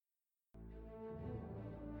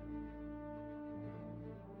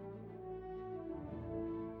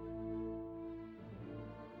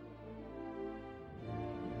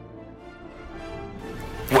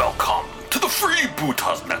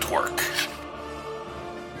Freebooters Network.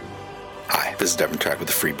 Hi, this is Devin Track with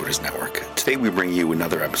the Freebooters Network. Today we bring you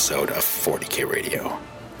another episode of 40K Radio.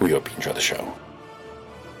 We hope you enjoy the show.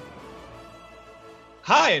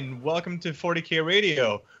 Hi, and welcome to 40K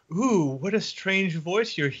Radio. Ooh, what a strange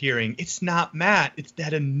voice you're hearing. It's not Matt. It's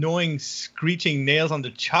that annoying screeching nails on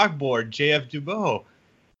the chalkboard, JF Dubois.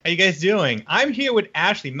 How you guys doing? I'm here with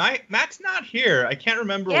Ashley. Matt's not here. I can't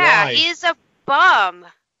remember why. Yeah, he's a bum.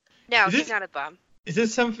 No, he's not a bum. Is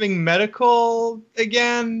this something medical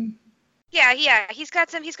again? Yeah. He's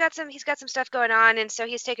got some stuff going on, and so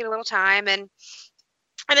he's taking a little time. And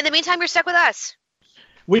in the meantime, you're stuck with us.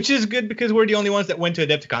 Which is good because we're the only ones that went to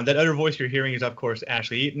Adepticon. That other voice you're hearing is, of course,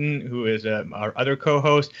 Ashley Eaton, who is our other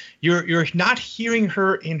co-host. You're not hearing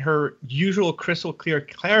her in her usual crystal clear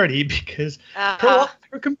clarity because her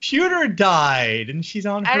computer died and she's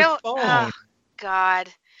on her phone. Oh, God.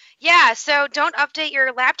 Yeah, so don't update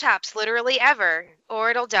your laptops literally ever,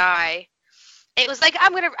 or it'll die. It was like,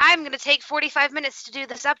 I'm gonna take 45 minutes to do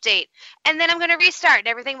this update, and then I'm gonna restart and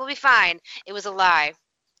everything will be fine. It was a lie.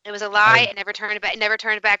 It was a lie. It never turned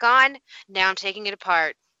it back on. Now I'm taking it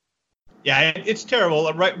apart. Yeah, it's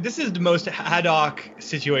terrible. Right, this is the most ad hoc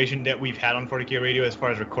situation that we've had on 40K Radio as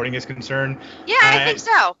far as recording is concerned. Yeah, I think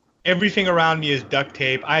so. Everything around me is duct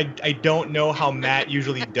tape. I don't know how Matt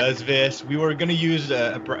usually does this. We were going to use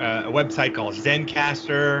a website called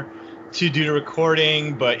Zencastr to do the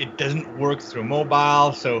recording, but it doesn't work through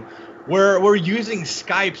mobile. So we're using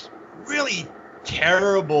Skype's really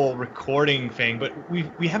terrible recording thing, but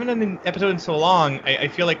we haven't done an episode in so long. I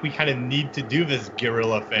feel like we kind of need to do this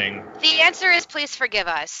guerrilla thing. The answer is please forgive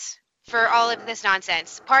us for all of this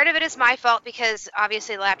nonsense. Part of it is my fault because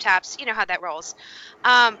obviously laptops, you know how that rolls.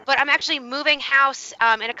 But I'm actually moving house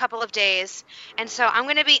in a couple of days, and so I'm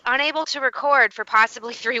going to be unable to record for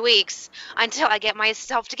possibly 3 weeks until I get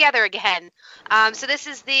myself together again. So this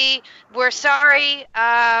is the we're sorry,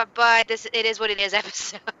 but it is what it is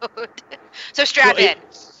episode. So strap in.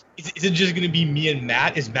 Is it just going to be me and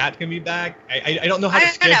Matt? Is Matt going to be back? I don't know how the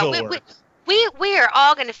schedule works. We are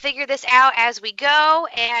all going to figure this out as we go,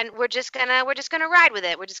 and we're just gonna ride with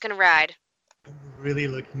it. We're just gonna ride. I'm really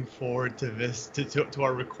looking forward to this, to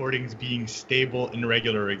our recordings being stable and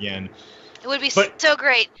regular again. It would be so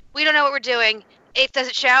great. We don't know what we're doing. Does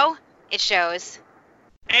it show? It shows.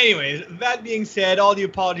 Anyways, that being said, all the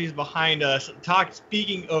apologies behind us.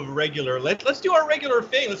 Speaking of regular, let's do our regular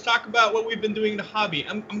thing. Let's talk about what we've been doing in the hobby.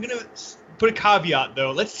 I'm gonna put a caveat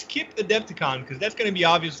though. Let's skip Adepticon because that's going to be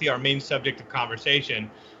obviously our main subject of conversation.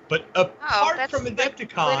 But apart from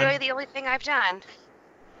Adepticon, literally the only thing I've done.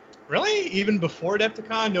 Really? Even before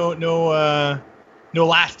Adepticon, no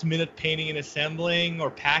last minute painting and assembling or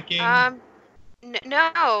packing.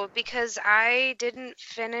 No, because I didn't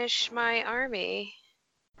finish my army.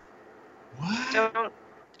 What?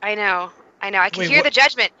 I know. I can hear the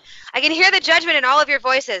judgment. I can hear the judgment in all of your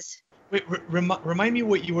voices. Wait, remind me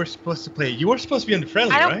what you were supposed to play. You were supposed to be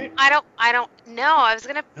unfriendly, right? I don't know. I was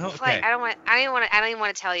gonna play. Okay. I don't even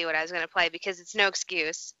want to tell you what I was gonna play because it's no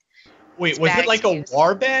excuse. Wait, was it like a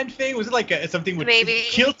warband thing? Was it like something with maybe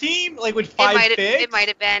Kill Team, like with 5 figs? It might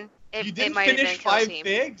have been. You didn't finish 5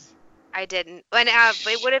 figs? I didn't. And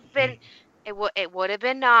it would have been. It would have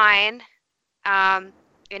been 9.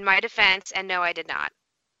 In my defense, and no, I did not.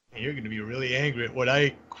 You're gonna be really angry at what I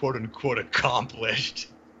quote unquote accomplished.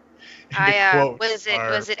 Was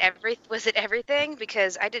it everything?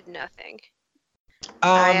 Because I did nothing.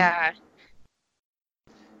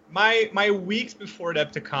 My weeks before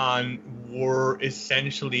Adepticon were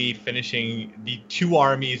essentially finishing the 2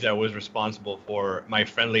 armies I was responsible for. My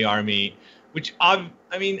friendly army, which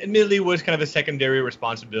admittedly was kind of a secondary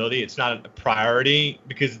responsibility. It's not a priority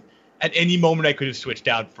because at any moment I could have switched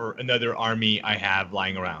out for another army I have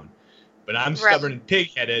lying around. But I'm stubborn and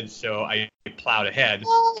pig-headed, so I plowed ahead.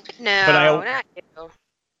 Not you.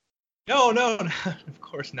 No, of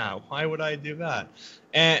course not. Why would I do that?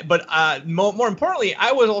 But more importantly,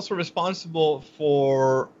 I was also responsible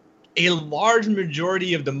for a large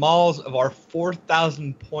majority of the models of our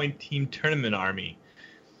 4,000-point team tournament army.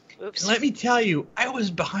 Oops. And let me tell you, I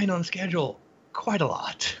was behind on schedule quite a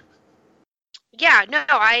lot. Yeah, no,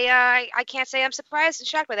 I can't say I'm surprised and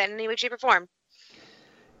shocked by that in any way, shape, or form.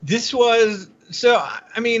 This was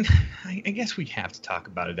I guess we have to talk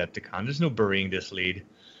about Adepticon. There's no burying this lead.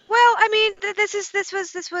 Well, this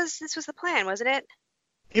was the plan, wasn't it?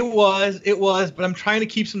 It was, but I'm trying to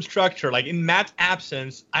keep some structure. Like in Matt's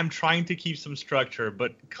absence, I'm trying to keep some structure,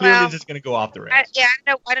 but clearly this is going to go off the rails.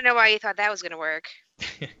 I don't know why you thought that was going to work.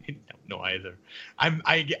 I don't know either.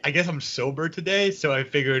 I guess I'm sober today, so I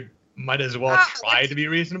figured might as well try to be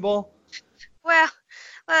reasonable. Well,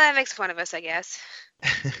 Well, that makes fun of us, I guess.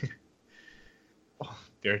 Oh,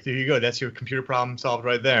 there you go. That's your computer problem solved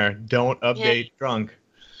right there. Don't update drunk.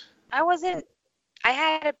 I wasn't. I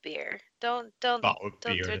had a beer. Don't. Oh,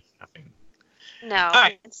 beer. That's nothing. No. All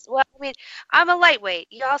right. Well, I mean, I'm a lightweight.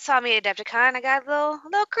 Y'all saw me at Adepticon. I got a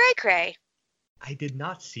little cray. I did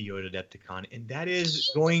not see you at Adepticon, and that is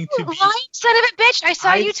going to be... Lying son of a bitch! I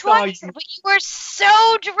saw you twice, but you were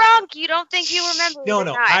so drunk. You don't think you remember?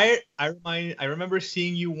 No. I remember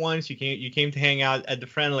seeing you once. You came to hang out at the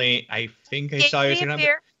Friendly. I think I saw you.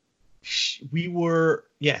 Beer? We were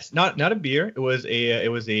not a beer. It was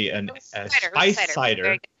a spice cider.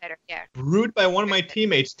 Very good cider, yeah. Brewed by one of my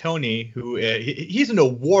teammates, Tony, who he's an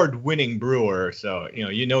award-winning brewer. So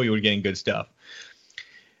you were getting good stuff.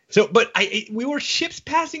 So, but we were ships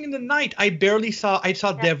passing in the night. I saw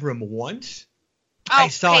Devrim once. Oh,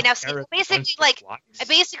 okay. Now, so I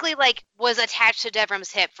basically was attached to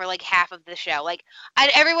Devrim's hip for like half of the show. Like,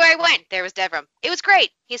 everywhere I went, there was Devrim. It was great.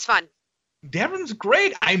 He's fun. Devrim's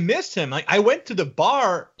great. I missed him. I went to the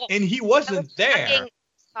bar and he wasn't there.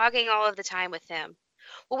 Talking all of the time with him.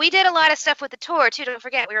 Well, we did a lot of stuff with the tour too. Don't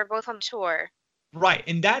forget, we were both on the tour. Right,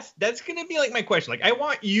 and that's gonna be like my question. Like, I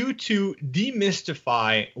want you to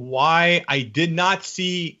demystify why I did not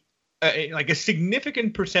see a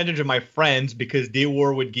significant percentage of my friends because they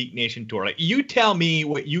were with Geek Nation Tour. Like, you tell me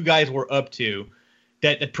what you guys were up to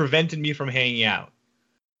that prevented me from hanging out.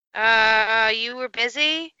 You were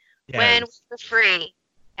busy when we were free,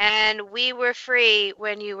 and we were free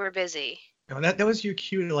when you were busy. No, that was your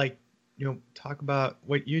cue to talk about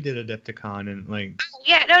what you did at Adepticon and like. Oh,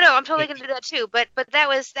 yeah, no, I'm totally gonna do that too. But that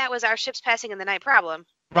was our ships passing in the night problem.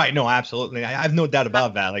 Right. No, absolutely. I have no doubt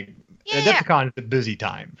about that. Like, Adepticon is a busy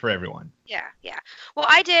time for everyone. Yeah. Well,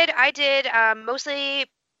 I did mostly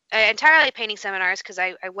entirely painting seminars because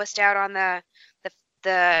I wussed out on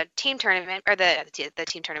the team tournament or the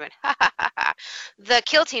team tournament, the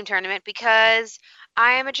kill team tournament because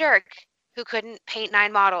I am a jerk who couldn't paint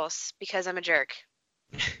 9 models because I'm a jerk.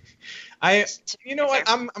 You know what?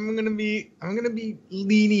 I'm gonna be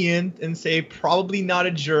lenient and say probably not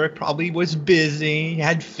a jerk. Probably was busy.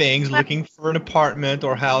 Had things looking for an apartment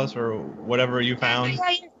or house or whatever you found.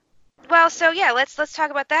 Well, so yeah, let's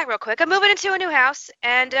talk about that real quick. I'm moving into a new house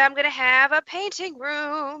and I'm gonna have a painting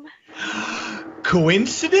room.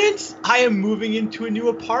 Coincidence? I am moving into a new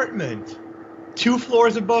apartment, 2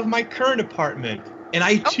 floors above my current apartment. And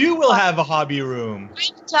I, too, will have a hobby room.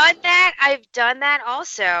 I've done that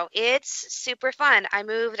also. It's super fun. I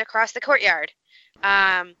moved across the courtyard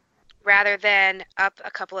rather than up a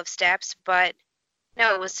couple of steps. But,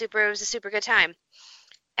 no, it was a super good time.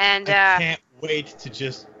 And I can't wait to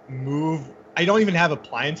just move. I don't even have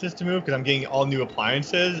appliances to move because I'm getting all new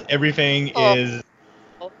appliances. Everything is,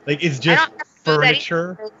 it's just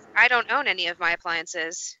furniture. I don't own any of my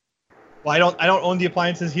appliances. Well, I don't own the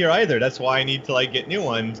appliances here either. That's why I need to get new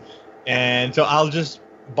ones. And so I'll just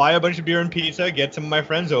buy a bunch of beer and pizza, get some of my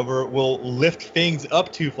friends over. We'll lift things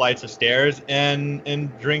up 2 flights of stairs and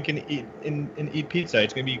drink and eat pizza.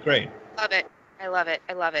 It's gonna be great. Love it. I love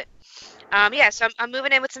it. So I'm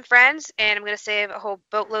moving in with some friends and I'm gonna save a whole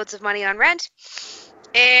boatloads of money on rent.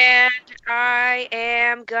 And I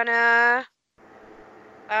am gonna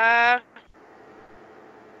have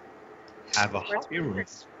a hobby room.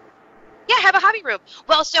 Yeah, have a hobby room.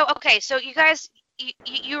 Well, so you guys,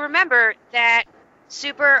 you remember that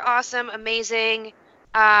super awesome, amazing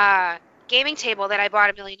gaming table that I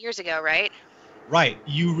bought a million years ago, right? Right.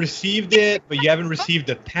 You received it, but you haven't received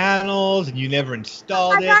the panels, and you never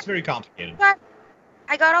installed it. It's very complicated.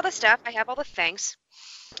 I got all the stuff. I have all the things.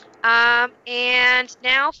 And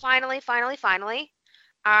now, finally,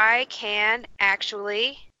 I can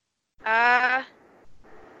actually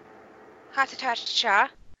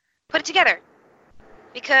put it together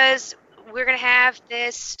because we're gonna have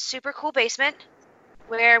this super cool basement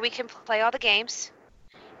where we can play all the games,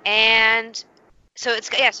 and so it's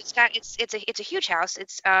a huge house.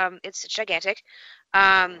 It's gigantic.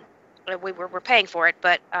 We're paying for it,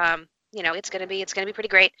 but it's gonna be pretty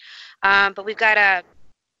great. But we've got an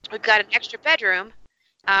extra bedroom,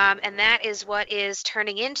 and that is what is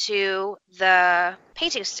turning into the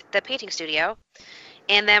painting studio,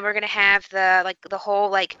 and then we're gonna have the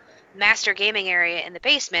whole master gaming area in the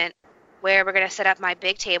basement where we're going to set up my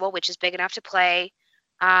big table, which is big enough to play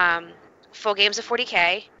full games of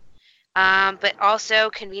 40K, but also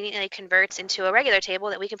conveniently converts into a regular table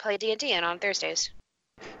that we can play D&D on Thursdays.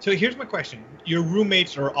 So here's my question. Your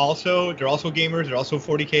roommates are also gamers, they're also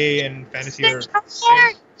 40K and fantasy or...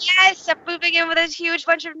 Yes, I'm moving in with a huge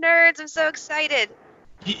bunch of nerds. I'm so excited.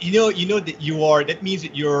 You know that you are, that means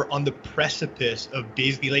that you're on the precipice of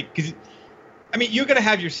basically because I mean, you're gonna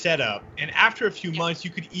have your setup, and after a few months,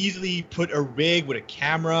 you could easily put a rig with a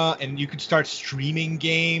camera, and you could start streaming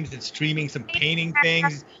games and streaming some painting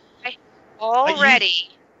things. I You,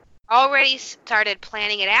 already started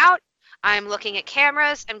planning it out. I'm looking at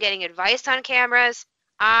cameras. I'm getting advice on cameras.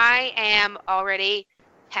 I am already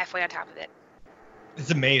halfway on top of it.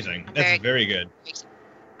 it's amazing. I'm That's very good.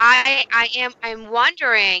 I'm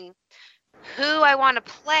wondering who I want to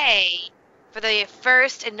play for the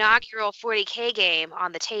first inaugural 40K game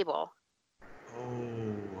on the table.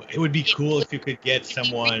 Oh, it would be cool if you could get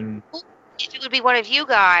someone. If it would be one of you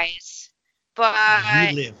guys, but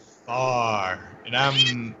You live far, and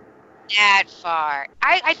I'm. that far.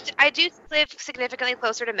 I do live significantly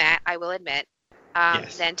closer to Matt, I will admit,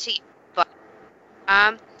 Yes. than to you. But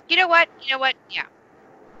you know what? Yeah,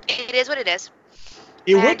 it is what it is.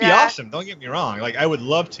 It would be And, awesome. Don't get me wrong. Like I would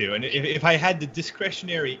love to, and if I had the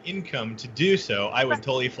discretionary income to do so, I would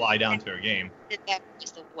totally fly down to a game. That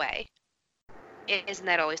is the way. Isn't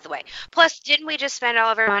that always the way? Plus, didn't we just spend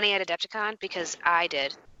all of our money at Adepticon? Because I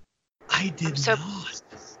did. I did so- not.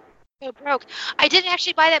 So broke. I didn't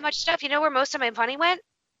actually buy that much stuff. You know where most of my money went?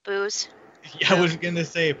 Booze. Yeah, I was gonna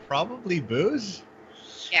say probably booze.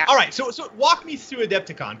 Yeah. All right, so walk me through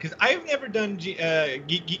Adepticon because I've never done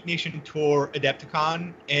Geek Nation Tour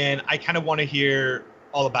Adepticon, and I kind of want to hear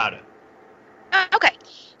all about it. Okay.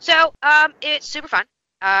 So it's super fun.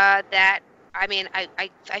 That I mean,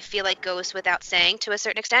 I feel like goes without saying to a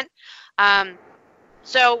certain extent.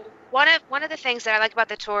 So one of the things that I like about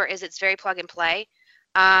the tour is it's very plug and play.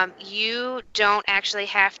 You don't actually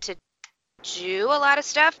have to do a lot of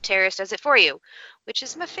stuff. Terrace does it for you, which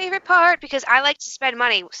is my favorite part because I like to spend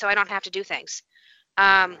money so I don't have to do things,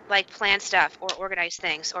 like plan stuff or organize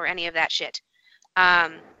things or any of that shit.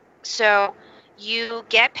 So you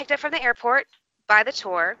get picked up from the airport by the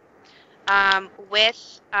tour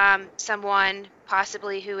with someone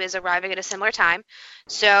possibly who is arriving at a similar time.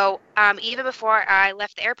 So even before I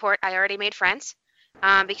left the airport, I already made friends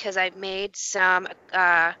because I made some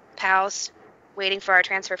pals waiting for our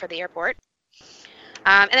transfer for the airport.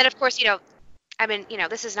 And then, of course,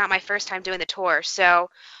 this is not my first time doing the tour, so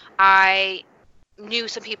I knew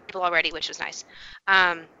some people already, which was nice.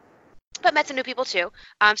 But met some new people too.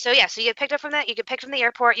 So you get picked up from that. You get picked from the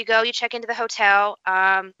airport. You go. You check into the hotel.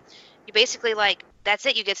 You basically that's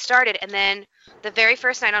it. You get started, and then the very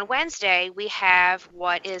first night on Wednesday, we have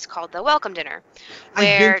what is called the welcome dinner.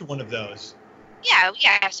 I've been to one of those.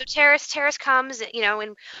 Yeah. So Terrace comes,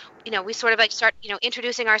 and we sort of start,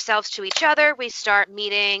 introducing ourselves to each other. We start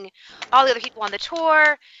meeting all the other people on the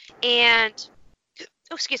tour, and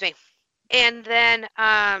excuse me, and then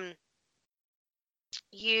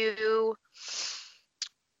you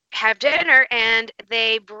have dinner, and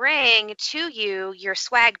they bring to you your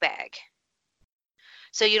swag bag,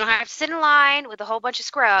 so you don't have to sit in line with a whole bunch of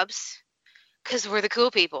scrubs, because we're the cool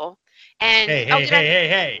people. And hey. I'm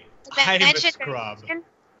a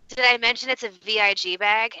Did I mention it's a VIG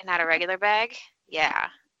bag and not a regular bag? Yeah.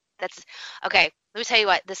 That's okay. Let me tell you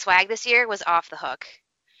what, the swag this year was off the hook.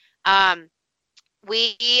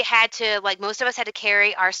 We had to, most of us had to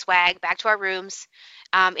carry our swag back to our rooms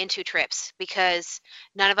in 2 trips because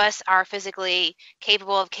none of us are physically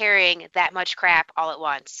capable of carrying that much crap all at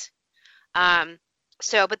once.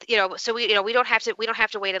 So we don't have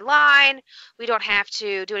to wait in line. We don't have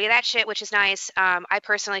to do any of that shit, which is nice. I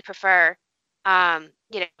personally prefer,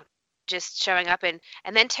 just showing up and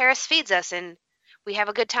then Terrace feeds us and we have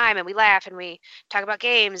a good time and we laugh and we talk about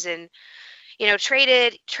games and,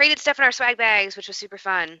 traded stuff in our swag bags, which was super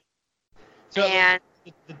fun. So and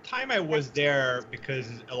the time I was there, because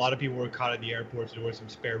a lot of people were caught at the airport, so there was some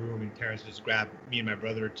spare room, and Terrence just grabbed me and my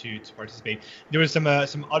brother to participate. There was some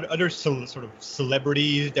other sort of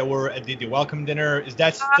celebrities that were at the welcome dinner. Is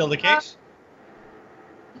that still the case?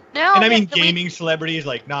 No. And I mean gaming celebrities,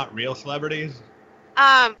 not real celebrities.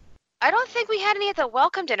 I don't think we had any at the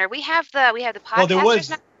welcome dinner. We have the podcasters. Well, there was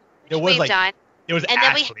done. There was and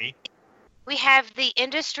Ashley. Then we have the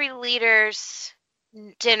industry leaders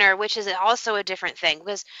dinner, which is also a different thing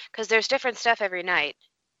because there's different stuff every night.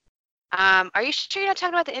 Are you sure you're not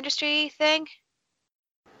talking about the industry thing?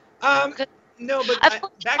 No, but back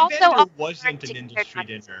then there wasn't an industry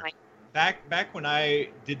dinner. Back when I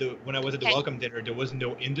was at the welcome dinner, there was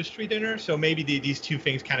no industry dinner, so maybe these two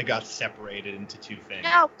things kind of got separated into two things.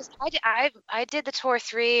 No, because I did the tour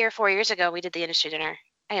 3 or 4 years ago. We did the industry dinner.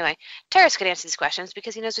 Anyway, Terrace could answer these questions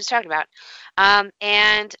because he knows what he's talking about.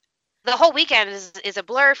 And the whole weekend is a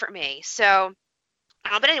blur for me. So,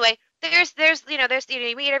 but anyway, there's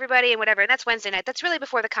you meet everybody and whatever, and that's Wednesday night. That's really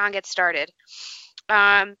before the con gets started.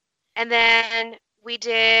 And then we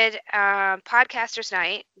did Podcasters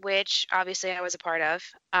Night, which obviously I was a part of.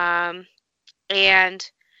 And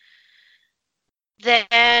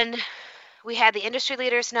then we had the Industry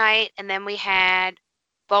Leaders Night, and then we had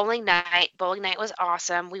Bowling Night. Bowling Night was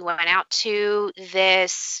awesome. We went out to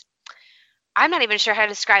this. I'm not even sure how to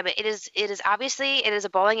describe it. It is obviously it is a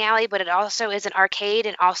bowling alley, but it also is an arcade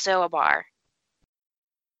and also a bar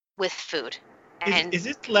with food. And Is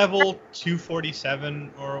it level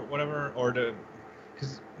 247 or whatever, or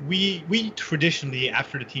because we traditionally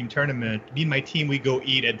after the team tournament, me and my team, we go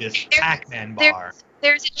eat at this Pac-Man bar.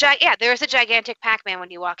 There's a gigantic Pac-Man when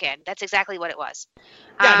you walk in. That's exactly what it was.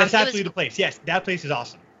 Yeah, that's absolutely the place. Yes, that place is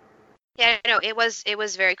awesome. Yeah, no, it was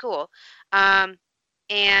very cool.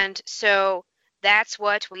 And so that's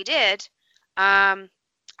what we did.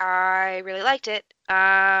 I really liked it.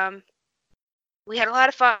 We had a lot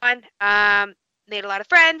of fun. Made a lot of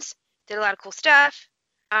friends. Did a lot of cool stuff.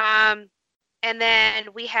 And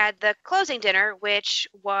then we had the closing dinner, which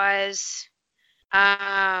was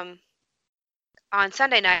on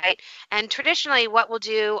Sunday night. And traditionally, what we'll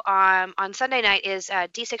do on Sunday night is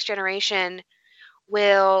D6 Generation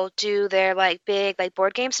will do their big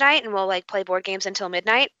board games night, and we'll play board games until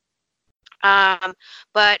midnight.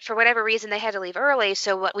 But for whatever reason, they had to leave early.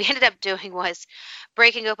 So what we ended up doing was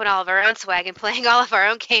breaking open all of our own swag and playing all of our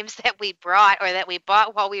own games that we brought or that we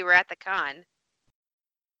bought while we were at the con.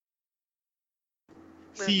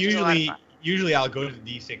 See, usually I'll go to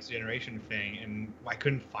the D6 Generation thing, and I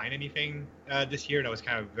couldn't find anything this year, and I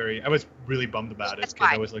was really bummed about it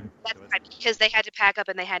because I was looking. That's fine, because they had to pack up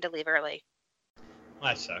and they had to leave early. Well,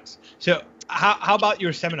 that sucks. So how about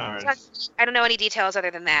your seminars? I don't know any details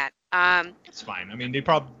other than that. It's fine. I mean,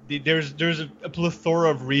 there's a plethora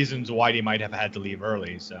of reasons why they might have had to leave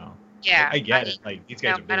early. So yeah, I get it. These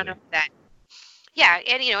guys are busy. I don't know that. Yeah,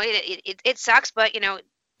 and it sucks, but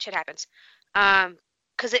shit happens.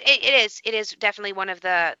 Because it is definitely one of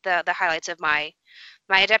the highlights of my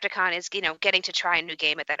Adepticon is getting to try a new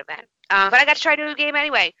game at that event. But I got to try a new game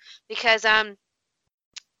anyway because oh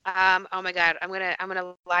my god, I'm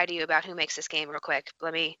gonna lie to you about who makes this game real quick.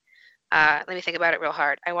 Let me think about it real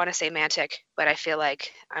hard. I want to say Mantic, but I feel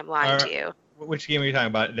like I'm lying to you. Which game are you talking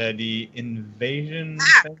about? The Invasion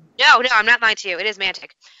thing? No, I'm not lying to you. It is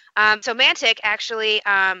Mantic. So Mantic actually,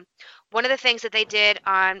 one of the things that they did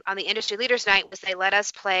on the Industry Leaders Night was they let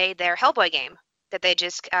us play their Hellboy game that they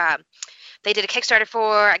just they did a Kickstarter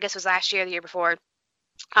for. I guess it was last year, or the year before.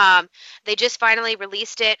 They just finally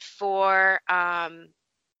released it for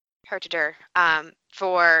Hertadur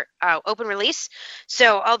for open release.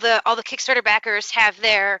 So all the Kickstarter backers have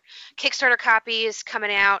their Kickstarter copies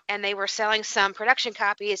coming out, and they were selling some production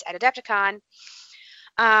copies at Adepticon.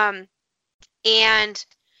 And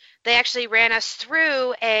they actually ran us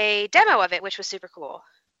through a demo of it, which was super cool.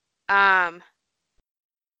 And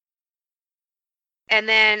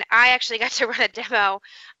then I actually got to run a demo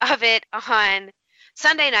of it on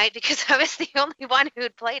Sunday night because I was the only one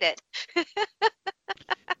who'd played it.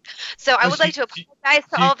 So I would like to apologize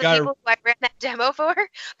to all the people who I ran that demo for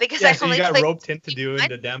because I only got roped into doing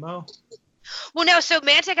the demo. Well, no. So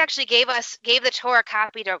Mantic actually gave the tour a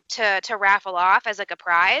copy to raffle off as a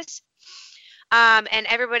prize. And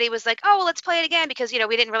everybody was like, "Oh, well, let's play it again," because we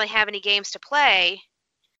didn't really have any games to play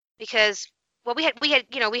because we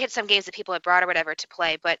had some games that people had brought or whatever to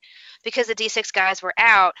play, but because the D6 guys were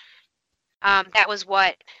out, that was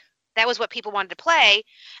what people wanted to play,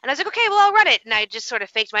 and I was like, okay, well, I'll run it, and I just sort of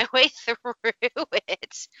faked my way through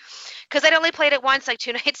it because I'd only played it once,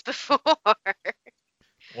 2 nights before.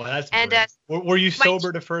 Well, that's and were you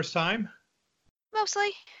sober the first time?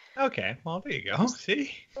 Mostly. Okay, well, there you go.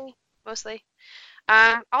 See. Mostly.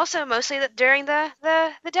 Also, mostly during the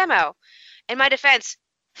demo. In my defense,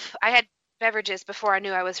 I had beverages before I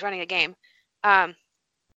knew I was running a game.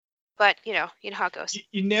 But you know how it goes.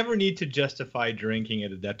 You never need to justify drinking at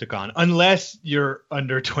Adepticon unless you're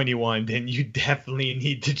under 21. Then you definitely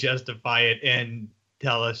need to justify it and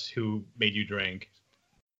tell us who made you drink.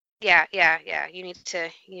 Yeah. You need to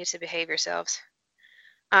behave yourselves.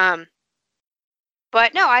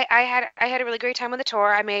 But no, I had a really great time on the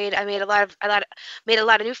tour. I made a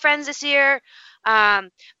lot of new friends this year.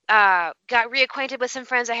 Got reacquainted with some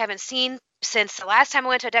friends I haven't seen since the last time I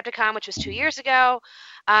went to Adepticon, which was 2 years ago.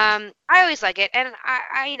 I always like it, and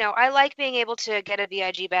I like being able to get a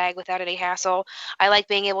VIG bag without any hassle. I like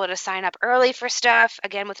being able to sign up early for stuff,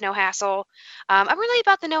 again with no hassle. I'm really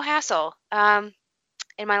about the no hassle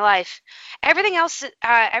in my life. Everything else,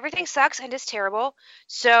 everything sucks and is terrible.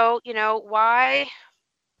 So why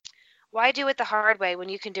do it the hard way when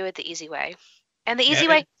you can do it the easy way? And the easy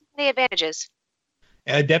way has many advantages.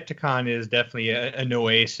 Adepticon is definitely an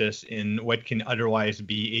oasis in what can otherwise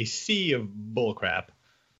be a sea of bullcrap.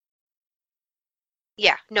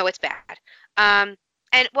 Yeah, no, it's bad. And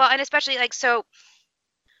especially like so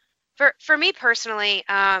for me personally,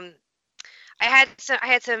 I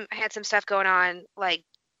had some stuff going on like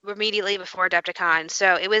immediately before Adepticon,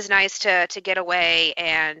 so it was nice to get away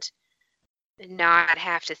and not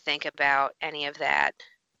have to think about any of that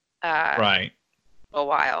Right. a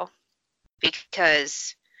while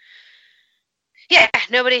because yeah,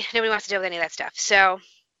 nobody wants to deal with any of that stuff. So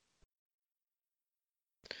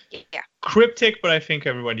yeah. Cryptic, but I think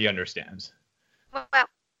everybody understands. Well,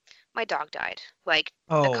 my dog died like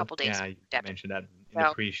a Oh, couple days yeah, you after. mentioned that in the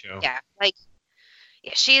So pre-show. yeah, like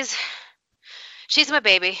yeah, she's my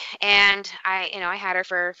baby, and I had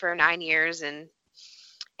her for 9 years, and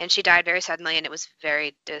she died very suddenly, and it was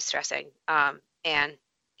very distressing. And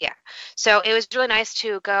yeah, so it was really nice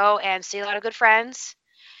to go and see a lot of good friends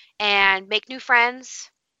and make new friends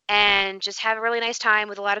and just have a really nice time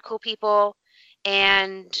with a lot of cool people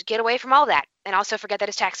and get away from all that and also forget that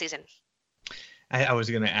it's tax season. I was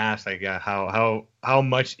gonna ask like how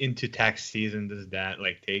much into tax season does that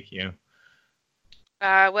like take you?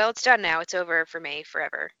 Well, it's done now. It's over for me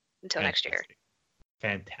forever until next year.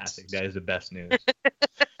 Fantastic. That is the best news.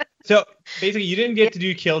 So basically, you didn't get to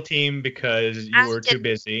do Kill Team because you were too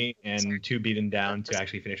busy and too beaten down to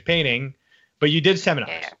actually finish painting, but you did seminars.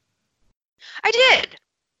 Yeah. I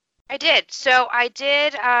did. So I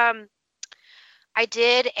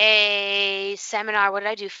did a seminar. What did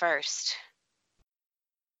I do first?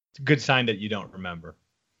 It's a good sign that you don't remember.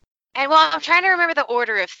 And well, I'm trying to remember the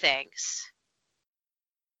order of things.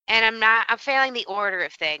 And I'm failing the order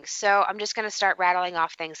of things. So I'm just going to start rattling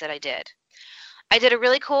off things that I did. I did a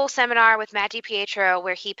really cool seminar with Matt DiPietro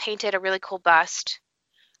where he painted a really cool bust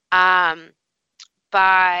by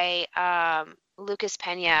Lucas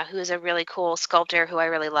Pena, who is a really cool sculptor who I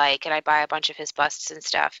really like, and I buy a bunch of his busts and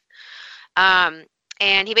stuff.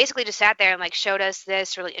 And he basically just sat there and like showed us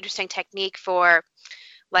this really interesting technique for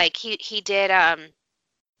like he did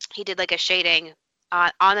like a shading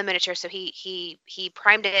on the miniature. So he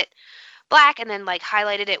primed it black and then like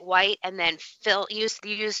highlighted it white and then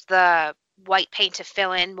used the white paint to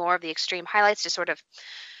fill in more of the extreme highlights to sort of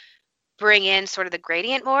bring in sort of the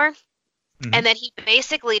gradient more. Mm-hmm. And then he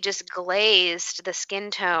basically just glazed the skin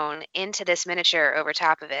tone into this miniature over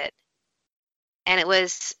top of it. And it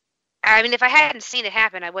was, I mean, if I hadn't seen it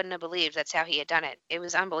happen, I wouldn't have believed that's how he had done it. It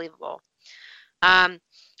was unbelievable. But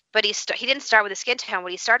he didn't start with the skin tone.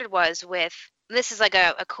 What he started was with, this is like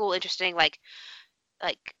a cool, interesting, like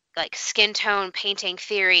skin tone painting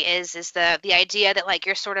theory is the idea that like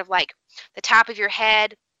you're sort of like the top of your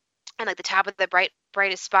head and like the top of the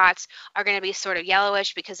brightest spots are going to be sort of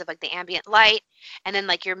yellowish because of like the ambient light, and then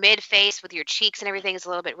like your mid face with your cheeks and everything is a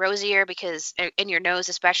little bit rosier because in your nose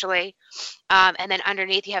especially, and then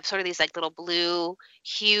underneath you have sort of these like little blue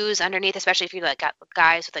hues underneath, especially if you like got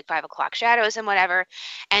guys with like 5 o'clock shadows and whatever,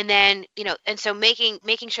 and then and so making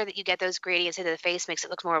sure that you get those gradients into the face makes it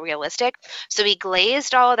look more realistic. So he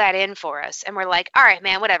glazed all of that in for us, and we're like, all right,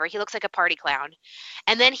 man, whatever, he looks like a party clown.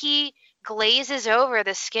 And then he glazes over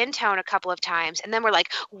the skin tone a couple of times, and then we're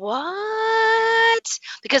like, what?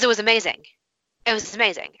 Because it was amazing. It was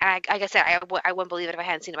amazing. Like I said, I wouldn't believe it if I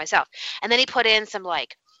hadn't seen it myself. And then he put in some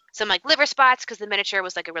liver spots because the miniature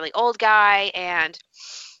was like a really old guy, and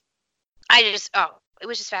it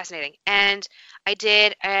was just fascinating. And I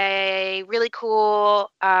did a really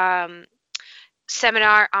cool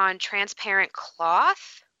seminar on transparent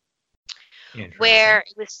cloth where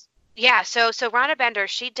it was. Yeah, so Rhonda Bender,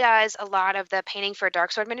 she does a lot of the painting for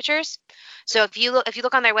Darksword miniatures. So if you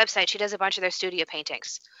look on their website, she does a bunch of their studio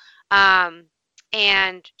paintings. And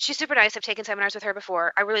she's super nice. I've taken seminars with her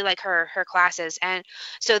before. I really like her classes. And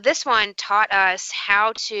so this one taught us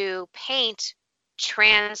how to paint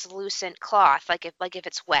translucent cloth, like if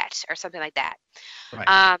it's wet or something like that.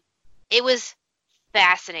 Right. It was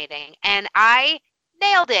fascinating, and I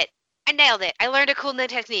nailed it. I learned a cool new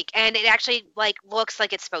technique, and it actually like looks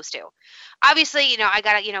like it's supposed to. Obviously, I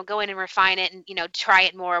gotta go in and refine it and try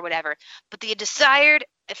it more or whatever. But the desired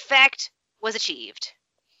effect was achieved.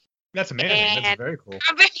 That's amazing. And that's very cool.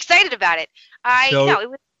 I'm very excited about it.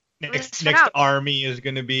 It was next army is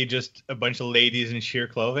going to be just a bunch of ladies in sheer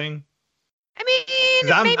clothing. I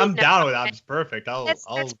mean, I'm down with that. It's perfect. That's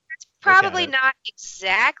probably not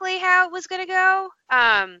exactly how it was going to go.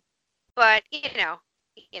 But you know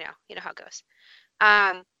how it goes.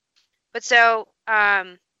 But so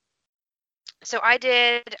I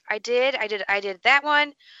did that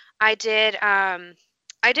one. I did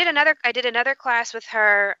I did another class with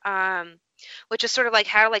her, which is sort of like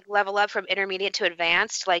how to like level up from intermediate to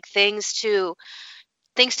advanced, like things to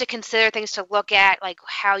consider, things to look at, like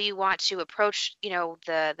how you want to approach,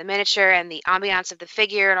 the miniature and the ambiance of the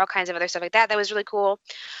figure and all kinds of other stuff like that. That was really cool.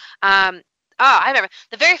 I remember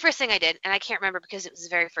the very first thing I did, and I can't remember because it was the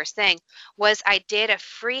very first thing, was I did a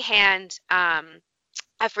freehand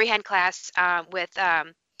class with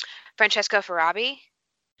Francesco Farabi,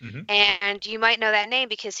 Hmm. and you might know that name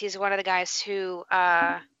because he's one of the guys who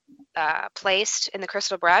placed in the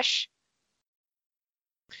Crystal Brush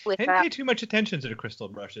with. I didn't pay too much attention to the Crystal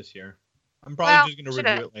Brush this year. I'm probably Well, just going to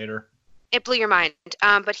shoulda. review it later. It blew your mind.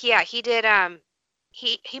 But yeah, he did.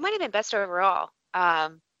 He might have been best overall.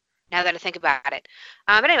 Now that I think about it.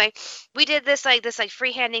 But anyway, we did this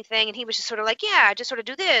freehanding thing, and he was just sort of like, yeah, just sort of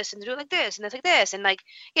do this and do it like this and this like this, and like,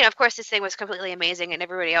 of course, this thing was completely amazing, and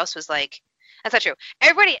everybody else was like, that's not true.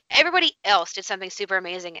 Everybody else did something super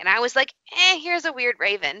amazing, and I was like, here's a weird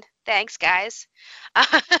raven. Thanks, guys.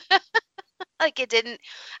 Like it didn't.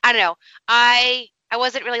 I don't know. I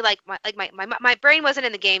wasn't really like my brain wasn't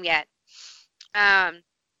in the game yet. Um,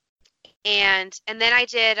 and then I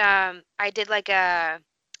did like a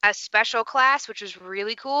special class, which was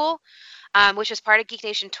really cool, which was part of Geek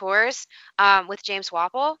Nation Tours, with James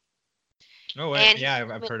Wapple. Oh, And yeah,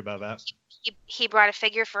 I've heard about that. he brought a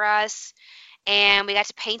figure for us, and we got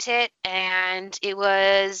to paint it, and it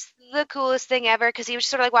was the coolest thing ever because he was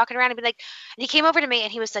just sort of like walking around and be like, and he came over to me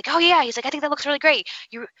and he was like, oh yeah, he's like, I think that looks really great.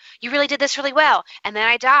 You really did this really well. And then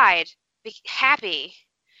I died happy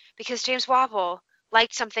because James Wapple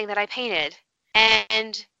liked something that I painted,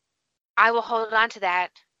 and I will hold on to that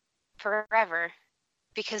forever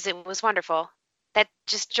because it was wonderful. That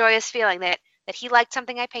just joyous feeling that he liked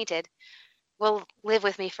something I painted will live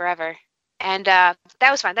with me forever. And that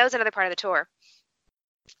was fun. That was another part of the tour.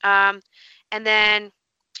 And then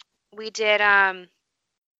we did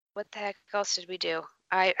what the heck else did we do?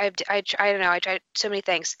 I don't know. I tried so many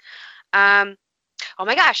things. Oh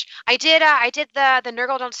my gosh, I did the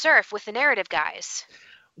Nurgle Don't Surf with the narrative guys.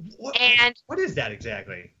 What is that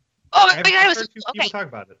exactly? Oh my God, it was heard two people talk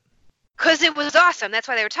about it. Because it was awesome. That's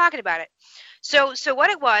why they were talking about it. So what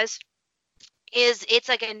it was is it's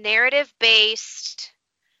like a narrative-based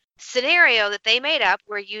scenario that they made up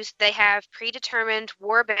where they have predetermined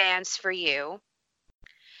war bands for you,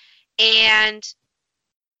 and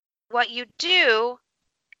what you do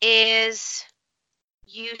is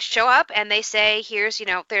you show up and they say, here's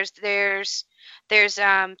there's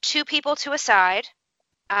two people to a side,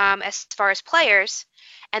 as far as players,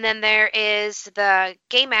 and then there is the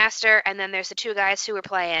game master, and then there's the two guys who are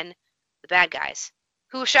playing the bad guys,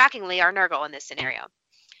 who shockingly are Nurgle in this scenario.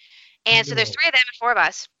 And so there's three of them and four of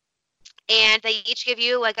us, and they each give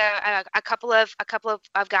you like a couple of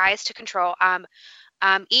guys to control.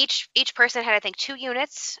 Each person had, I think, 2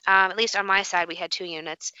 units. At least on my side, we had 2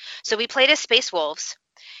 units. So we played as Space Wolves,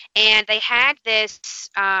 and they had this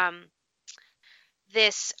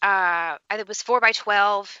it was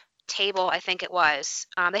 4x12 table, I think it was.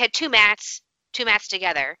 They had two mats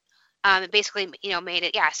together. It basically, made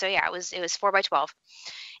it. Yeah. So yeah, it was 4x12,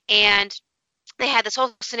 and they had this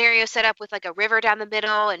whole scenario set up with like a river down the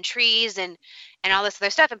middle and trees and all this other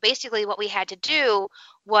stuff. And basically, what we had to do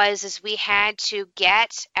was we had to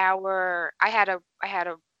get I had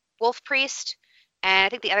a wolf priest, and I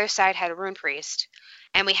think the other side had a rune priest,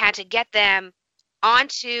 and we had to get them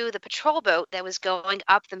onto the patrol boat that was going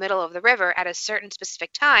up the middle of the river at a certain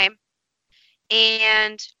specific time.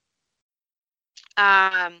 And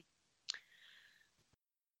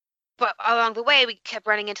but along the way, we kept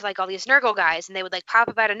running into like all these Nurgle guys, and they would like pop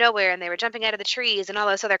up out of nowhere, and they were jumping out of the trees and all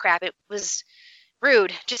this other crap. It was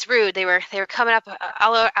rude, just rude. They were coming up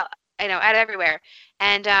all over, out of everywhere.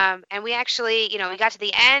 And we actually, we got to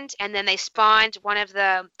the end, and then they spawned one of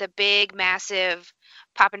the big, massive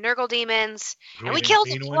Papa Nurgle demons, and we killed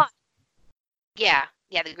them. Yeah,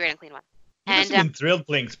 the great and clean one. You must have been thrilled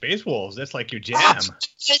playing Space Wolves. That's like your jam. I was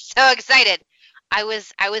so excited. I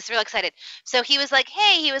was real excited. So he was like,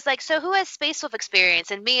 so who has Space Wolf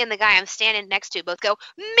experience? And me and the guy I'm standing next to both go,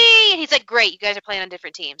 me! And he's like, great, you guys are playing on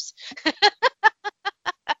different teams.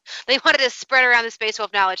 They wanted to spread around the Space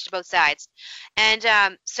Wolf knowledge to both sides. And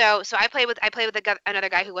so I played with another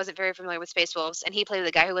guy who wasn't very familiar with Space Wolves, and he played with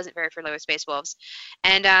a guy who wasn't very familiar with Space Wolves.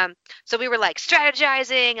 And so we were like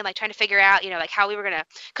strategizing and like trying to figure out, like how we were gonna,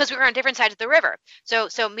 because we were on different sides of the river.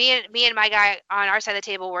 So me and my guy on our side of the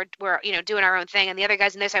table were doing our own thing, and the other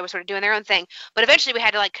guys on their side were sort of doing their own thing. But eventually we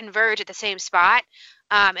had to like converge at the same spot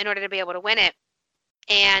in order to be able to win it.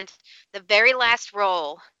 And the very last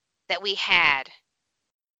roll that we had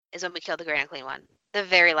is when we killed the Great Unclean One. The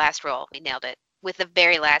very last roll, we nailed it. with the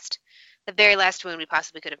very last wound we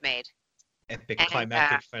possibly could have made. Epic And,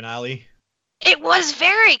 climactic finale. It was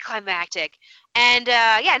very climactic, and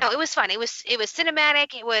yeah, no, it was fun. It was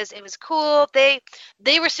cinematic. It was cool. They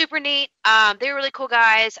were super neat. They were really cool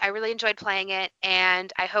guys. I really enjoyed playing it,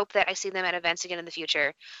 and I hope that I see them at events again in the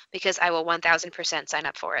future because I will 1000% sign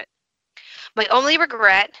up for it. My only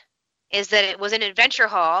regret is that it was an adventure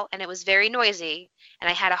hall and it was very noisy, and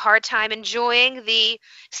I had a hard time enjoying the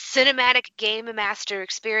cinematic game master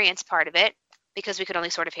experience part of it because we could only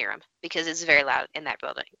sort of hear him because it's very loud in that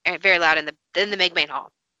building, very loud in the main hall.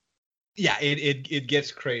 Yeah, it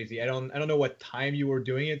gets crazy. I don't know what time you were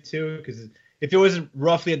doing it to, because if it was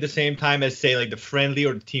roughly at the same time as, say, like the friendly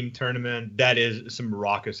or the team tournament, that is some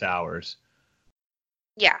raucous hours.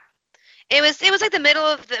 Yeah. It was like the middle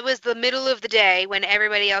of the day when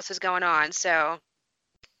everybody else was going on, so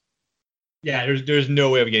yeah, there's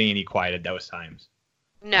no way of getting any quiet at those times.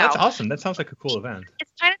 no. That's awesome. That sounds like a cool event.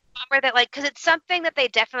 It's kind of a bummer that, like, because it's something that they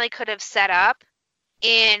definitely could have set up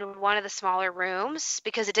in one of the smaller rooms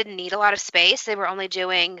because it didn't need a lot of space. They were only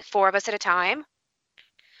doing 4 of us at a time,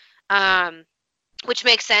 which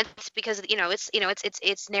makes sense because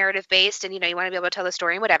it's narrative based, and you want to be able to tell the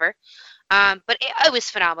story and whatever. But it was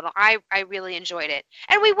phenomenal. I really enjoyed it,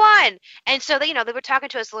 and we won. And so they were talking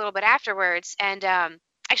to us a little bit afterwards, and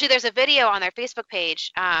actually there's a video on their Facebook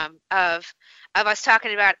page of us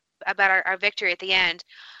talking about our victory at the end.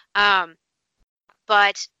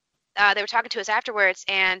 But they were talking to us afterwards,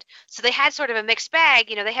 and so they had sort of a mixed bag.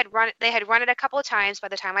 They had run it a couple of times by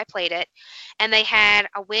the time I played it, and they had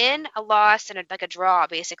a win, a loss, and a draw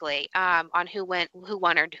basically on who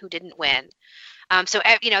won or who didn't win. So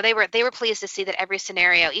they were pleased to see that every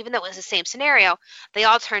scenario, even though it was the same scenario, they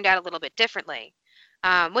all turned out a little bit differently,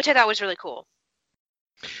 which I thought was really cool.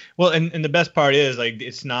 Well, and the best part is, like,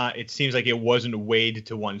 it seems like it wasn't weighed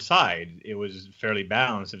to one side. It was fairly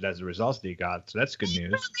balanced, if that's the results that you got. So that's good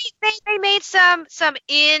news. They made some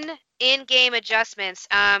in-game adjustments.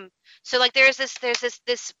 So like there's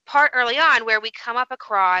this part early on where we come up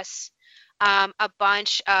across a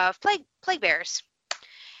bunch of plague bears,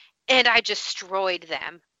 and I destroyed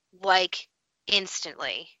them like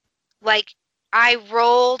instantly. Like, I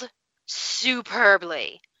rolled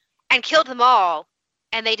superbly and killed them all,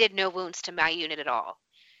 and they did no wounds to my unit at all.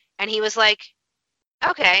 And he was like,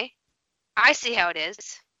 "Okay, I see how it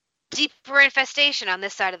is. Deeper infestation on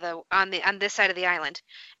this side of the island."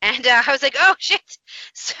 And I was like, "Oh shit!"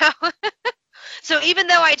 So even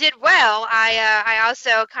though I did well, I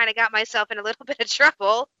also kind of got myself in a little bit of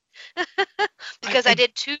trouble because I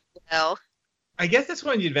did too well. I guess that's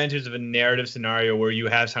one of the advantages of a narrative scenario where you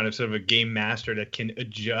have sort of a game master that can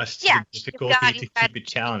adjust the difficulty to keep it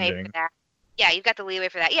challenging. Yeah, you've got the leeway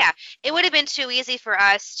for that. Yeah, it would have been too easy for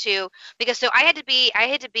us to, because so I had to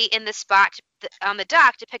be in the spot on the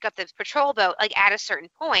dock to pick up the patrol boat, like, at a certain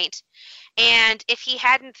point. And if he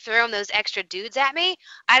hadn't thrown those extra dudes at me,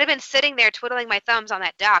 I'd have been sitting there twiddling my thumbs on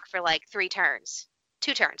that dock for like 2 turns,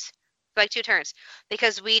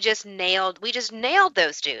 because we just nailed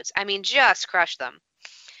those dudes. I mean, just crushed them.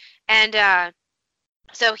 And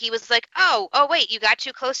so he was like, oh wait, you got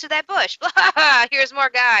too close to that bush. Here's more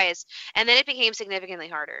guys. And then it became significantly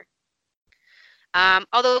harder.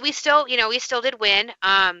 Although we still did win.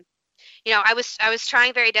 I was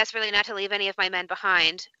trying very desperately not to leave any of my men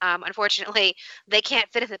behind. Unfortunately, they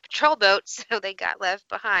can't fit in the patrol boat, so they got left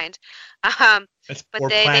behind. That's poor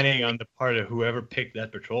planning on the part of whoever picked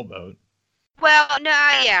that patrol boat. Well, no,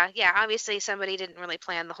 yeah. Obviously, somebody didn't really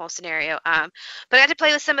plan the whole scenario. But I had to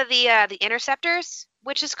play with some of the interceptors,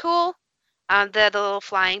 which is cool. The little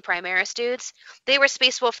flying Primaris dudes. They were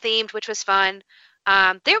Space Wolf themed, which was fun.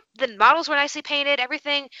 The models were nicely painted.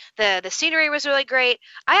 Everything. The scenery was really great.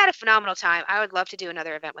 I had a phenomenal time. I would love to do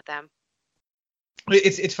another event with them.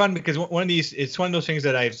 It's fun because it's one of those things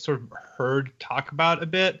that I've sort of heard talk about a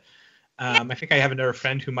bit. I think I have another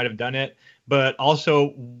friend who might have done it, but also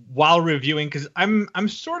while reviewing, because I'm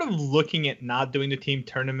sort of looking at not doing the team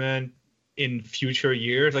tournament in future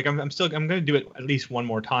years. Like, I'm going to do it at least one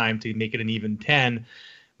more time to make it an even 10.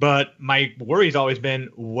 But my worry's always been,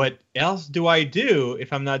 what else do I do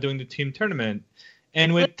if I'm not doing the team tournament?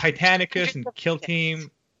 And with Titanicus and Kill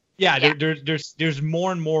Team, there's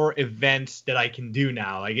more and more events that I can do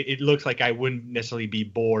now. Like, it looks like I wouldn't necessarily be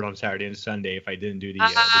bored on Saturday and Sunday if I didn't do the team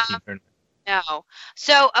tournament. No.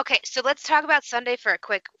 So let's talk about Sunday for a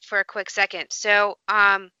quick second. So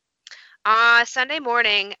Sunday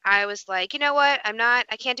morning, I was like, you know what?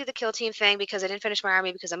 I can't do the Kill Team thing because I didn't finish my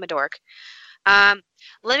army because I'm a dork.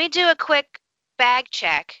 Let me do a quick bag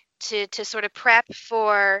check to sort of prep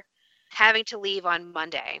for having to leave on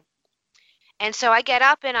Monday. And so I get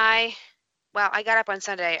up and I well, I got up on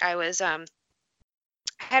Sunday. I was I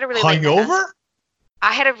had a really late night. Hungover?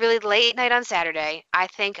 I had a really late night on Saturday. I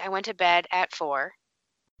think I went to bed at 4.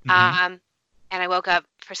 Mhm. And I woke up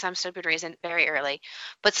for some stupid reason very early.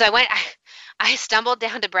 But so I stumbled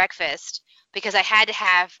down to breakfast because I had to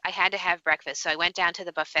have breakfast. So I went down to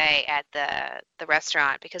the buffet at the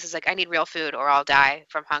restaurant because it's like I need real food or I'll die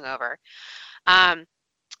from hungover. Um,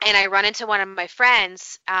 and I run into one of my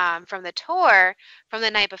friends from the tour from the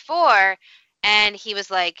night before, and he was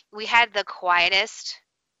like, we had the quietest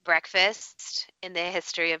breakfast in the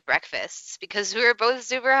history of breakfasts because we were both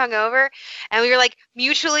super hungover and we were like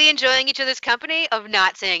mutually enjoying each other's company of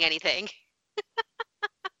not saying anything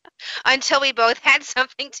until we both had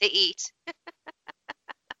something to eat.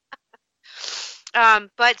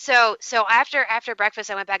 But so after breakfast,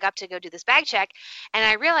 I went back up to go do this bag check, and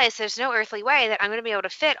I realized there's no earthly way that I'm going to be able to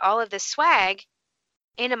fit all of this swag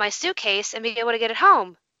into my suitcase and be able to get it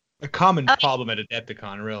home. A common problem at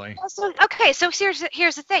Adepticon, really. Okay, so here's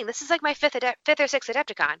the thing. This is like my fifth or sixth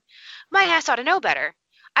Adepticon. My ass ought to know better.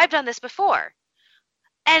 I've done this before.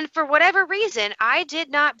 And for whatever reason, I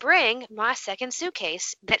did not bring my second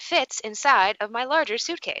suitcase that fits inside of my larger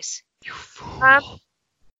suitcase. You fool.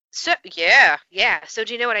 So yeah. So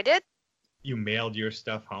do you know what I did? You mailed your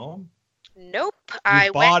stuff home? Nope.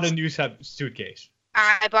 You bought a new suitcase.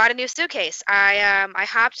 I bought a new suitcase. I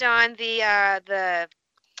hopped on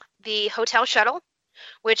the hotel shuttle,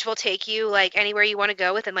 which will take you like anywhere you want to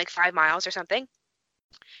go within like 5 miles or something.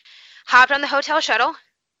 Hopped on the hotel shuttle,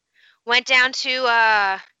 went down to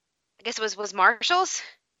I guess it was Marshall's,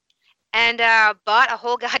 and bought a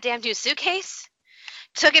whole goddamn new suitcase.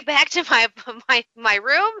 Took it back to my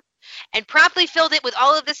room and promptly filled it with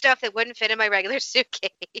all of the stuff that wouldn't fit in my regular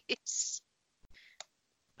suitcase.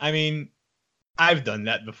 I mean, I've done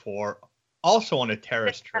that before. Also on a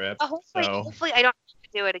terrace trip. Hopefully I don't have to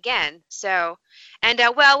do it again. So, and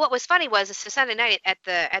well, what was funny was it's a Sunday night at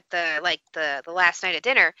the last night at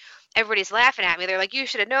dinner. Everybody's laughing at me. They're like, "You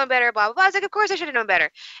should have known better." Blah blah blah. I was like, "Of course I should have known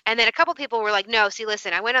better." And then a couple people were like, "No, see,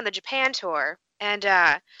 listen, I went on the Japan tour, and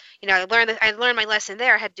I learned my lesson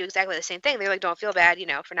there. I had to do exactly the same thing." They're like, "Don't feel bad,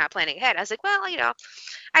 for not planning ahead." I was like, "Well,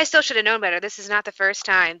 I still should have known better. This is not the first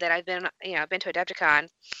time that I've been to Adepticon."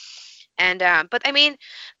 And but I mean,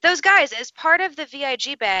 those guys, as part of the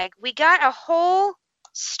VIG bag, we got a whole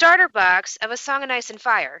starter box of A Song of Ice and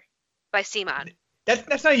Fire by Simon.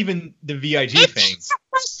 That's not even the VIG thing. It's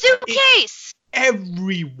a suitcase.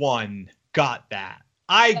 Everyone got that.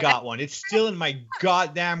 I got one. It's still in my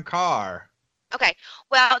goddamn car. Okay.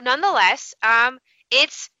 Well, nonetheless,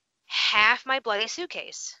 it's half my bloody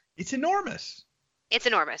suitcase. It's enormous. It's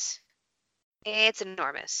enormous. It's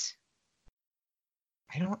enormous.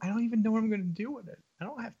 I don't even know what I'm gonna do with it. I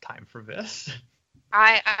don't have time for this.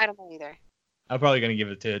 I don't know either. I'm probably gonna give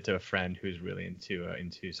it to a friend who's really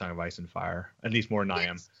into Song of Ice and Fire, at least more than I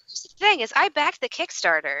am. The thing is, I backed the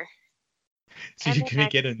Kickstarter. So you're gonna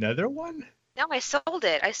get another one? No, I sold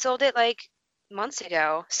it. I sold it like months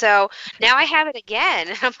ago. So now I have it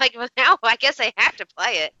again. I'm like, well, now I guess I have to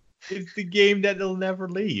play it. It's the game that'll never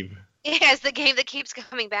leave. Yeah, it's the game that keeps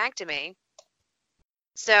coming back to me.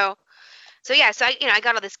 So yeah, so I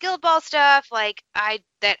got all this Guild Ball stuff,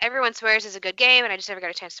 that everyone swears is a good game, and I just never got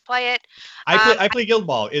a chance to play it. I play Guild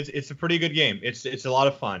Ball. It's a pretty good game. It's a lot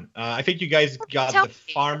of fun. I think you guys got the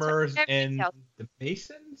farmers and the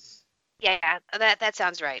masons. Yeah, that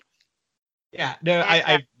sounds right. Yeah, no,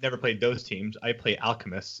 I've never played those teams. I play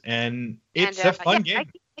alchemists, and it's a fun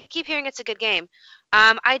game. I keep hearing it's a good game.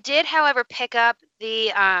 I did, however, pick up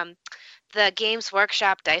the Games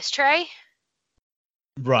Workshop dice tray.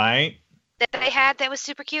 Right. That they had that was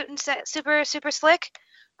super cute and super slick.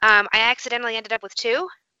 I accidentally ended up with 2.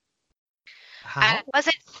 How? I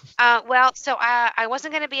wasn't so I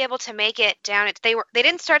wasn't going to be able to make it down. They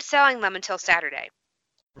didn't start selling them until Saturday.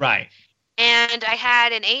 Right. And I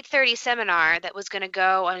had an 8:30 seminar that was going to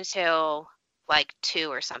go until like 2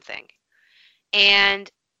 or something. And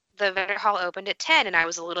the vendor hall opened at 10, and I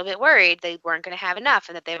was a little bit worried they weren't going to have enough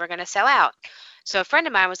and that they were going to sell out. So a friend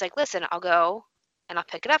of mine was like, "Listen, I'll go and I'll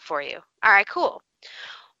pick it up for you." All right, cool.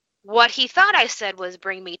 What he thought I said was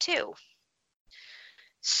bring me 2.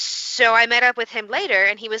 So I met up with him later,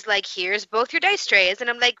 and he was like, "Here's both your dice trays." And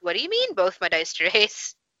I'm like, "What do you mean both my dice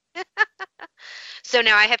trays?" So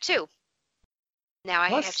now I have 2. Now I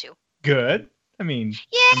have 2. Good. I mean,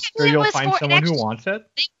 yeah, I'm sure you'll find someone who wants it.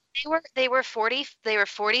 They were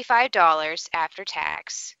 $45 after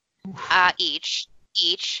tax, each.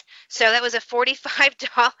 So that was a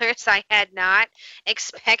 $45 I had not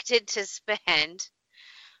expected to spend.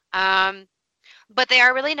 but they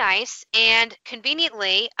are really nice, and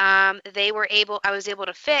conveniently, I was able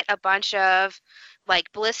to fit a bunch of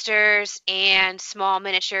like blisters and small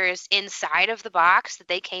miniatures inside of the box that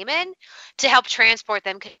they came in to help transport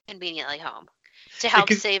them conveniently home, to help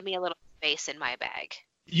Because save me a little space in my bag.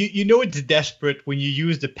 you know it's desperate when you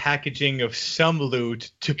use the packaging of some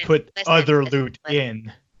loot to put Listen, other listen, loot listen.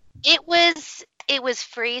 in. It was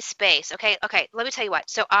free space. Okay, let me tell you what.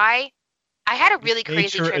 So I had a really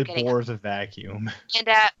crazy Nature trip getting home. abhors a vacuum. And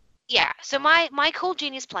yeah, so my cool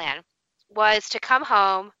genius plan was to come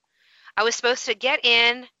home. I was supposed to get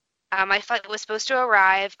in. My flight was supposed to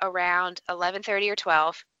arrive around 11:30 or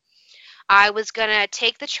 12. I was gonna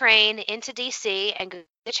take the train into DC and go to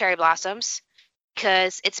the cherry blossoms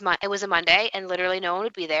because it was a Monday and literally no one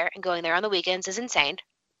would be there. And going there on the weekends is insane.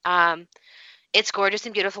 Um, it's gorgeous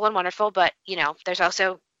and beautiful and wonderful, but there's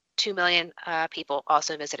also 2 million people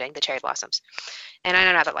also visiting the cherry blossoms, and I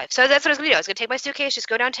don't have that life. So that's what I was gonna do. I was gonna take my suitcase, just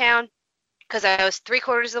go downtown because I was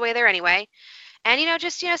 3/4 of the way there anyway. And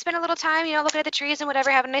just spend a little time looking at the trees and whatever,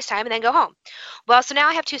 have a nice time, and then go home. Well, so now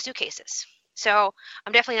I have 2 suitcases, so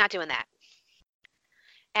I'm definitely not doing that.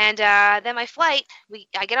 And then my flight,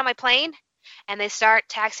 I get on my plane and they start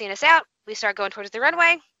taxiing us out. We start going towards the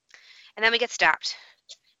runway, and then we get stopped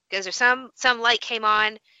because there's some light came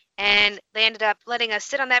on, and they ended up letting us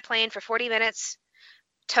sit on that plane for 40 minutes,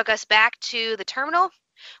 took us back to the terminal.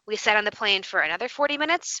 We sat on the plane for another 40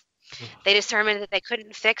 minutes. They determined that they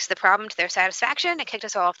couldn't fix the problem to their satisfaction and kicked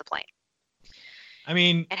us all off the plane. I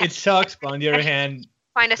mean, it sucks, but on the other hand,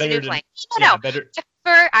 find us a new plane. Better.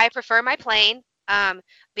 I prefer my plane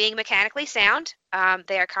being mechanically sound.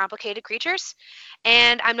 They are complicated creatures,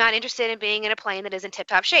 and I'm not interested in being in a plane that isn't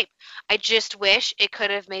tip-top shape. I just wish it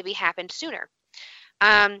could have maybe happened sooner.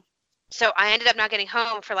 So I ended up not getting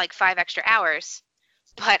home for like 5 extra hours,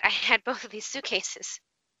 but I had both of these suitcases.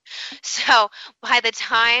 So by the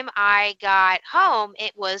time I got home,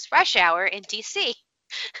 it was rush hour in DC.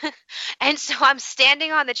 And so I'm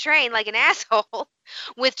standing on the train like an asshole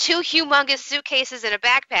with 2 humongous suitcases and a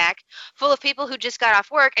backpack full of people who just got off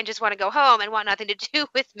work and just want to go home and want nothing to do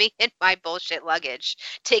with me and my bullshit luggage,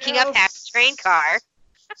 taking up half the train car.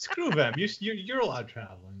 Screw them. You're allowed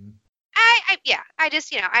traveling. I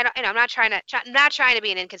just I'm not trying to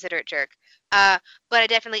be an inconsiderate jerk. But I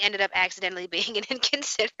definitely ended up accidentally being an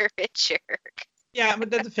inconsiderate jerk. Yeah, but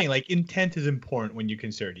that's the thing. Like, intent is important when you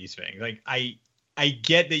consider these things. Like, I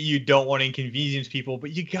get that you don't want to inconvenience people,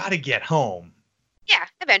 but you gotta get home. Yeah,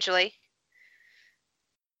 eventually.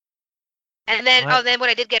 And then, then when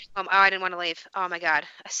I did get home, I didn't want to leave. Oh my god,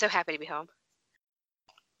 I'm so happy to be home.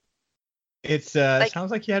 It's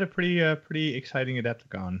sounds like you had a pretty exciting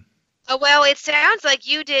Adepticon. Oh well, it sounds like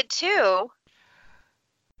you did too.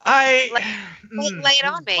 Lay it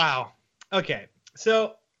on me. Wow. Okay, so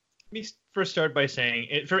let me first start by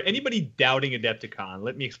saying, for anybody doubting Adepticon,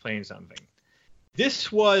 let me explain something.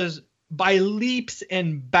 This was, by leaps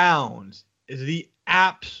and bounds, the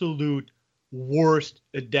absolute worst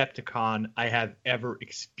Adepticon I have ever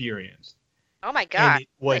experienced. Oh my god. And it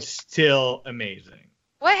was still amazing.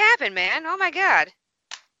 What happened, man? Oh my god.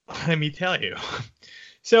 Let me tell you.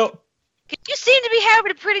 So, you seemed to be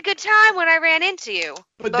having a pretty good time when I ran into you.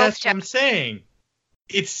 But that's what I'm saying.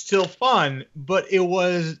 It's still fun, but it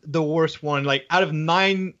was the worst one. Like, out of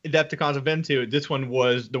 9 Adepticons I've been to, this one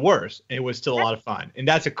was the worst. And it was still a lot of fun. And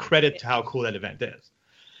that's a credit to how cool that event is.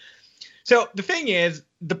 So the thing is,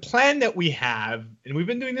 the plan that we have, and we've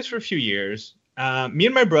been doing this for a few years, me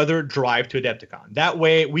and my brother drive to Adepticon. That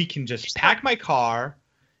way we can just pack my car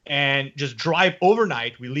and just drive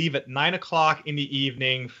overnight. We leave at 9 o'clock in the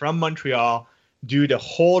evening from Montreal, do the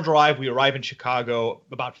whole drive. We arrive in Chicago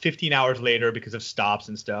about 15 hours later because of stops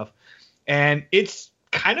and stuff. And it's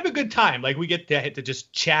kind of a good time. Like, we get to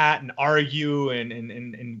just chat and argue,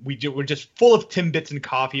 and we're just full of Timbits and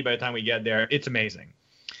coffee by the time we get there. It's amazing.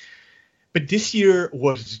 But this year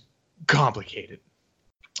was complicated.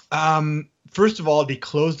 First of all, they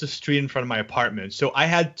closed the street in front of my apartment, so I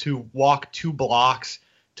had to walk 2 blocks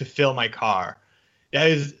to fill my car. That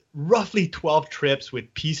is roughly 12 trips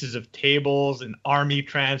with pieces of tables and army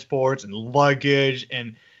transports and luggage,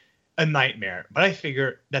 and a nightmare. But I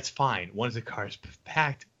figure that's fine. Once the car is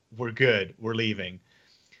packed, we're good. We're leaving.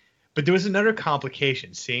 But there was another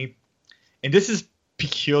complication, see? And this is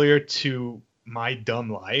peculiar to my dumb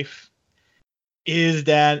life, is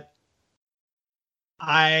that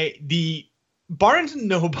the Barnes &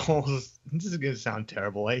 Nobles, this is going to sound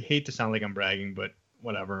terrible. I hate to sound like I'm bragging, but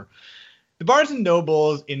whatever. The Barnes &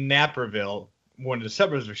 Nobles in Naperville, one of the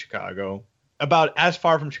suburbs of Chicago, about as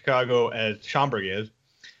far from Chicago as Schaumburg is.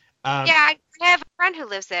 Yeah, I have a friend who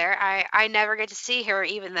lives there. I never get to see her,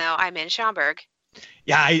 even though I'm in Schaumburg.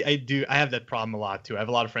 Yeah, I do. I have that problem a lot too. I have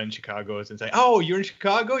a lot of friends in Chicago and say, "Oh, you're in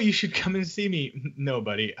Chicago? You should come and see me." No,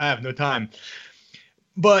 buddy, I have no time.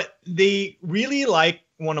 But they really like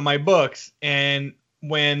one of my books, and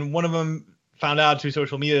when one of them found out through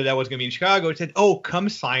social media that I was going to be in Chicago, it said, "Oh, come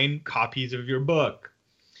sign copies of your book."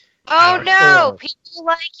 Oh no, people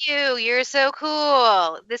like you. You're so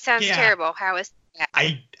cool. This sounds terrible. How is that?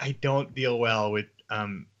 I don't deal well with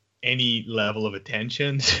any level of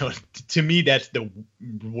attention. So to me, that's the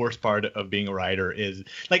worst part of being a writer is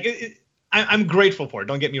like I'm grateful for it.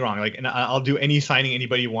 Don't get me wrong. Like, and I'll do any signing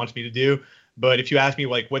anybody wants me to do. But if you ask me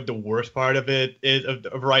like what the worst part of it is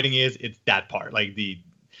of writing is, it's that part. Like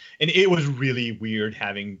and it was really weird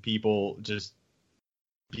having people just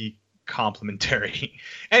be complimentary.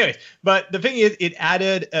 Anyways, but the thing is, it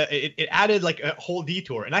added like a whole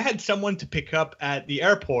detour, and I had someone to pick up at the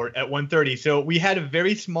airport at 1:30, so we had a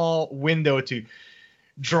very small window to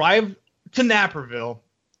drive to Naperville,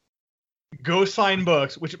 go sign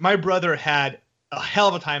books, which my brother had a hell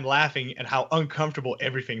of a time laughing at how uncomfortable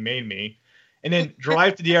everything made me, and then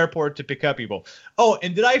drive to the airport to pick up people. Oh,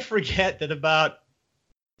 and did I forget that about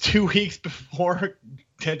 2 weeks before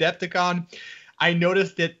Adepticon, I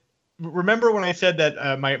noticed that. Remember when I said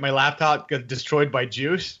that my laptop got destroyed by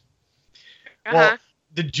Juice? Well,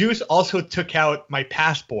 the Juice also took out my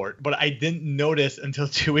passport, but I didn't notice until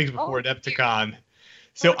 2 weeks before Adepticon.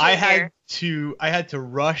 So I had to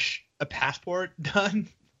rush a passport done.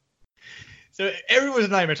 So everyone was a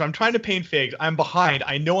nightmare. So I'm trying to paint figs. I'm behind.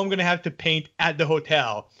 I know I'm going to have to paint at the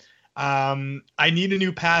hotel. I need a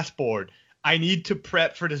new passport. I need to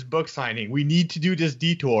prep for this book signing. We need to do this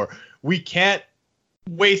detour. We can't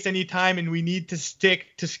waste any time, and we need to stick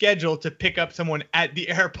to schedule to pick up someone at the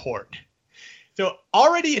airport. So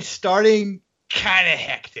already it's starting kind of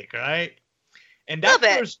hectic, right? And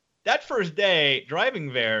that first day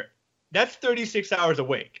driving there, that's 36 hours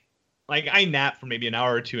awake. Like, I nap for maybe an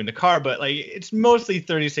hour or two in the car, but like it's mostly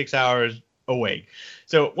 36 hours awake.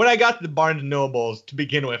 So when I got to the Barnes & Nobles to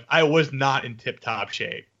begin with, I was not in tip-top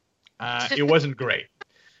shape. It wasn't great.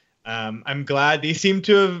 I'm glad they seem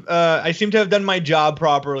to have. I seem to have done my job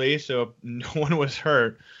properly, so no one was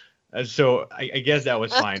hurt. So I guess that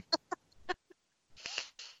was fine.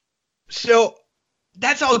 So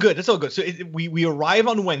that's all good. That's all good. So we arrive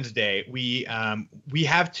on Wednesday. We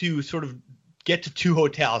have to sort of get to 2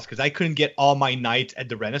 hotels because I couldn't get all my nights at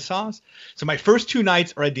the Renaissance. So my first 2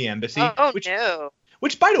 nights are at the Embassy.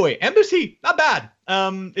 Which, by the way, Embassy, not bad.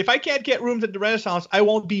 If I can't get rooms at the Renaissance, I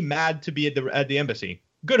won't be mad to be at the Embassy.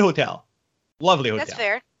 Good hotel. Lovely hotel. That's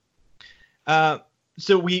fair.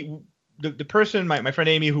 So the person, my friend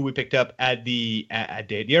Amy, who we picked up at the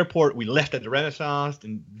airport, we left at the Renaissance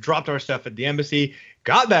and dropped our stuff at the Embassy,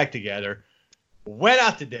 got back together, went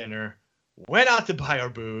out to dinner, went out to buy our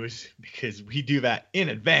booze because we do that in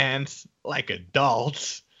advance like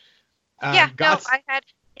adults.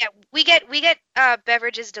 We get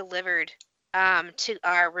beverages delivered to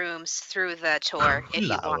our rooms through the tour if you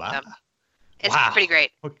want them. It's pretty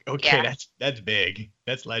great. Okay, yeah. That's big.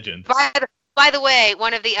 That's legend. By the way,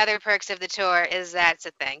 one of the other perks of the tour is that's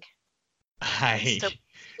a thing. So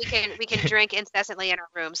we can drink incessantly in our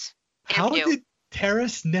rooms. How did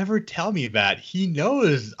Terrace never tell me that? He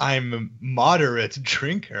knows I'm a moderate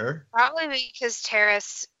drinker. Probably because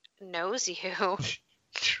Terrace knows you.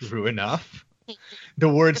 True enough. The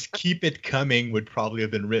words "keep it coming" would probably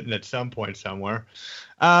have been written at some point somewhere.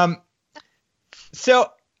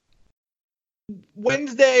 So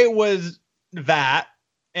Wednesday was that,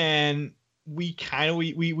 and we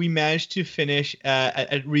managed to finish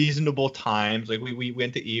at reasonable times. Like we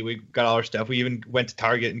went to eat, we got all our stuff. We even went to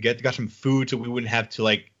Target and got some food so we wouldn't have to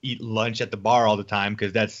like eat lunch at the bar all the time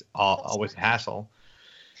because that's always a hassle.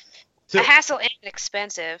 So, a hassle and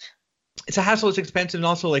expensive. It's a hassle, it's expensive, and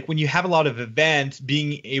also like when you have a lot of events,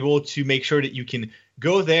 being able to make sure that you can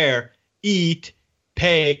go there, eat,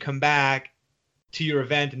 pay, come back to your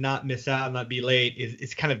event and not miss out, not be late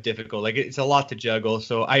is kind of difficult. Like it's a lot to juggle.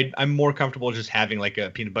 So I'm more comfortable just having like a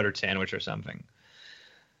peanut butter sandwich or something.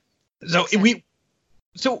 So we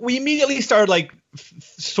immediately started like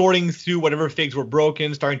sorting through whatever figs were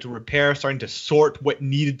broken, starting to repair, starting to sort what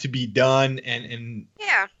needed to be done, and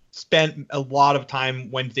spent a lot of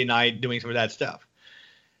time Wednesday night doing some of that stuff.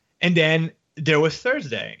 And then there was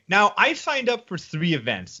Thursday. Now I signed up for 3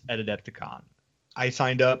 events at Adepticon. I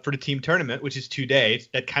signed up for the team tournament, which is 2 days.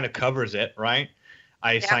 That kind of covers it, right?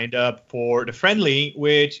 I signed up for the friendly,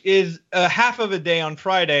 which is a half of a day on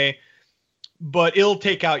Friday, but it'll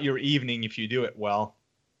take out your evening if you do it well.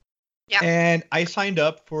 Yeah. And I signed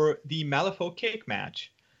up for the Malifaux cake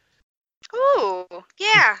match. Ooh,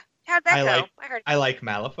 yeah. How'd that go? I like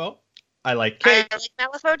Malifaux. I like cake. I like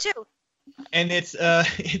Malifaux too. And it's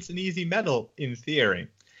an easy medal in theory.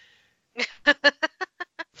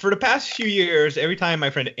 For the past few years, every time my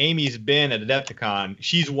friend Amy's been at Adepticon,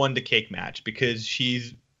 she's won the cake match because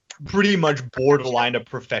she's pretty much borderline a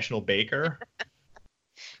professional baker.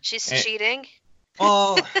 She's cheating.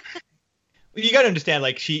 Oh, you got to understand,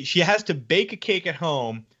 like she has to bake a cake at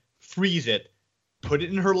home, freeze it, put it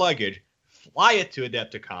in her luggage, fly it to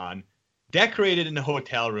Adepticon, decorate it in the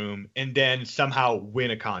hotel room, and then somehow win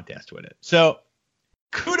a contest with it. So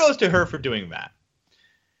kudos to her for doing that.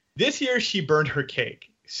 This year she burned her cake.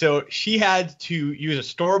 So she had to use a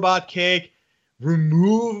store-bought cake,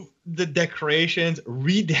 remove the decorations,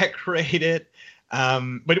 redecorate it.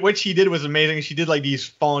 But what she did was amazing. She did like these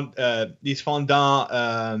fondant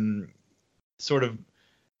sort of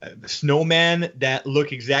snowmen that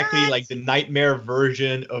look exactly like the nightmare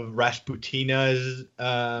version of Rasputina's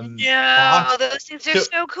box. Those things are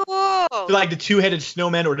so cool. So like the two-headed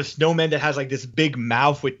snowman or the snowman that has like this big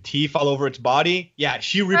mouth with teeth all over its body. Yeah,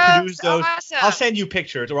 she reproduced those. Awesome. I'll send you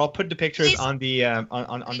pictures, or I'll put the pictures Please. on the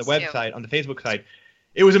on the website, do. on the Facebook site.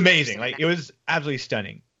 It was amazing. Like it was absolutely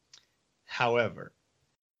stunning. However,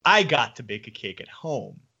 I got to bake a cake at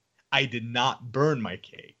home. I did not burn my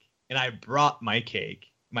cake, and I brought my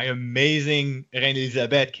cake, my amazing Reine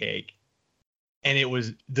Elisabeth cake, and it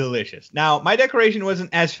was delicious. Now, my decoration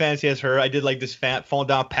wasn't as fancy as her. I did like this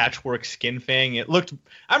fondant patchwork skin thing.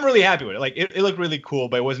 I'm really happy with it. Like it looked really cool,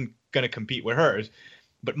 but it wasn't going to compete with hers.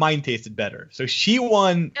 But mine tasted better. So she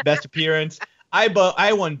won best appearance.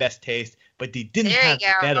 I won best taste, but they didn't have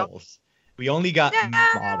medals. We only got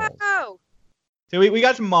models. So we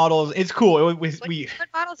got some models. It's cool. What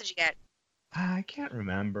models did you get? I can't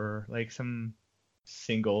remember. Like some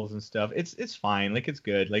singles and stuff. It's fine. Like it's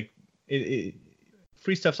good. Like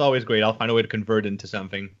free stuff's always great. I'll find a way to convert into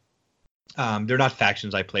something. They're not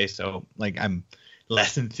factions I play, so like I'm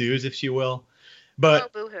less enthused, if you will.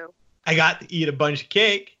 But boo-hoo. I got to eat a bunch of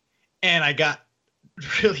cake, and I got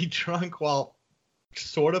really drunk while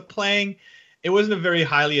sort of playing. It wasn't a very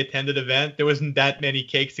highly attended event. There wasn't that many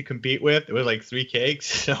cakes to compete with. It was like 3 cakes,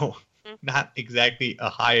 so not exactly a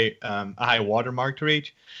high watermark to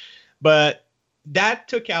reach. But that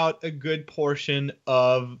took out a good portion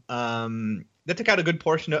of the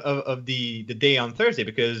day on Thursday,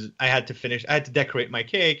 because I had to decorate my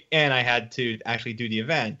cake, and I had to actually do the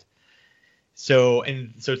event. So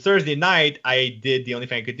Thursday night, the only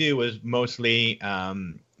thing I could do was mostly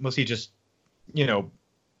just,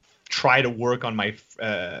 try to work on my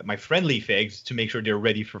friendly figs to make sure they're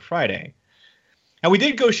ready for Friday. And we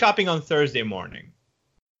did go shopping on Thursday morning,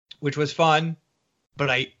 which was fun, but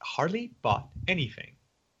I hardly bought anything.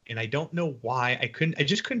 And I don't know why. I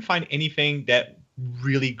just couldn't find anything that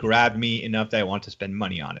really grabbed me enough that I want to spend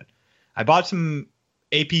money on it. I bought some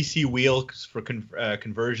APC wheels for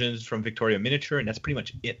conversions from Victoria Miniature, and that's pretty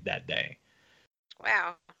much it that day.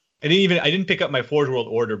 Wow. I didn't pick up my Forge World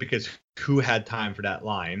order because who had time for that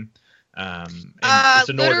line? And it's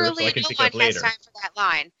an order, so I can pick it up later. Literally no one has time for that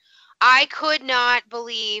line. I could not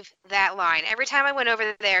believe that line. Every time I went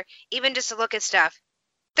over there, even just to look at stuff,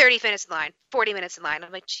 30 minutes in line, 40 minutes in line.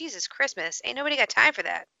 I'm like, Jesus Christmas, ain't nobody got time for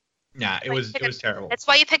that. Nah, it was terrible. That's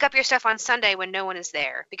why you pick up your stuff on Sunday when no one is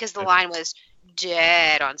there, because the line was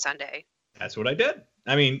dead on Sunday. That's what I did.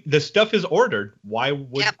 I mean, the stuff is ordered. Why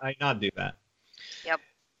would I not do that? Yep.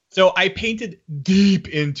 So I painted deep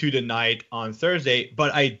into the night on Thursday,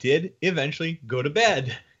 but I did eventually go to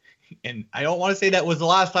bed. And I don't want to say that was the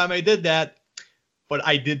last time I did that, but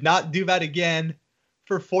I did not do that again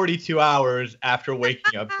for 42 hours after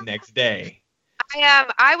waking up the next day.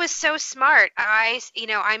 I was so smart. I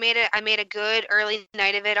made a good early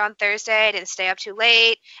night of it on Thursday. I didn't stay up too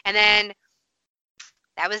late, and then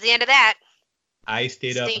that was the end of that. I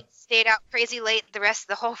stayed out crazy late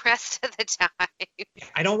the whole rest of the time.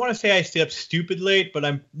 I don't want to say I stayed up stupid late, but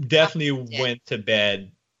I definitely went to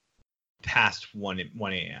bed past 1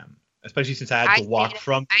 a.m. Especially since I had to walk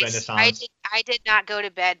from Renaissance. I did not go to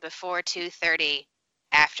bed before 2:30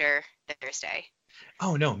 after Thursday.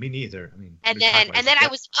 Oh no, me neither. I mean, and then I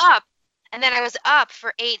was up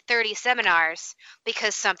for 8:30 seminars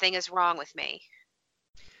because something is wrong with me.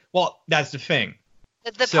 Well, that's the thing.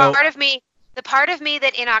 The part of me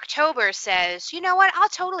that in October says, you know what, I'll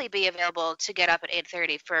totally be available to get up at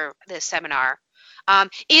 8:30 for this seminar,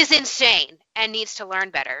 is insane and needs to learn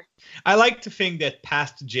better. I like to think that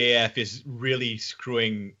past JF is really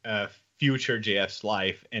screwing future JF's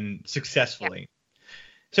life, and successfully. Yeah.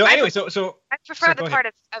 So anyway, so I prefer the part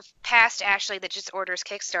of past Ashley that just orders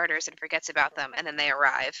Kickstarters and forgets about them, and then they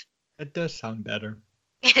arrive. That does sound better.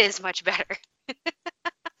 It is much better.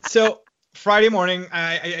 So Friday morning,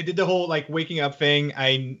 I did the whole like waking up thing.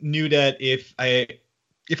 I knew that if I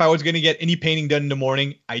was gonna get any painting done in the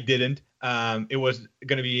morning, I didn't. It was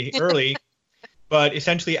gonna be early, but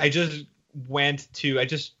essentially I just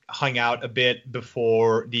hung out a bit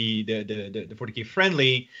before the 40K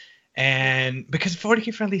friendly, and because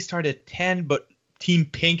 40K friendly started at 10, but Team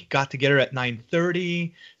Pink got together at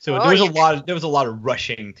 9:30, so there was a lot of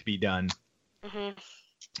rushing to be done. Mm-hmm.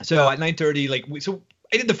 So at 9:30, so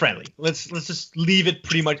I did the friendly. Let's just leave it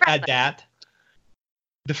pretty much at that.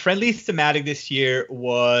 The friendly thematic this year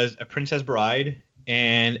was A Princess Bride,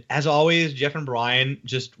 and as always, Jeff and Brian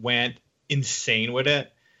just went insane with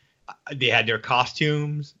it. They had their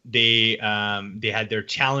costumes, they had their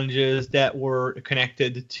challenges that were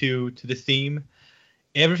connected to the theme.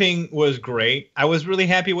 Everything was great. I was really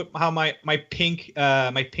happy with how my pink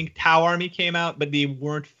Tau army came out, but they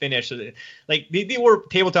weren't finished. So they were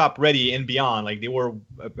tabletop ready and beyond. Like they were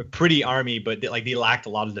a pretty army, but they lacked a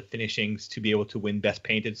lot of the finishings to be able to win best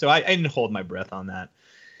painted. So I didn't hold my breath on that.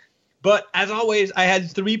 But as always, I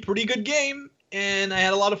had 3 pretty good games, and I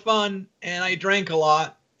had a lot of fun, and I drank a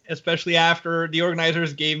lot, especially after the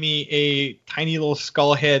organizers gave me a tiny little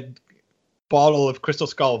Skullhead bottle of Crystal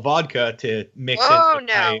Skull vodka to mix with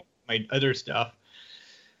my other stuff.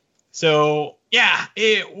 So yeah,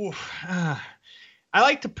 I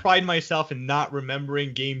like to pride myself in not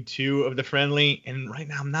remembering game 2 of the friendly, and right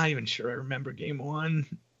now I'm not even sure I remember game 1.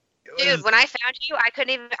 Dude, when I found you, I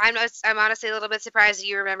couldn't even. I'm honestly a little bit surprised that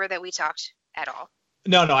you remember that we talked at all.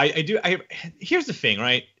 No, I do. Here's the thing,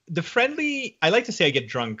 right? The friendly, I like to say I get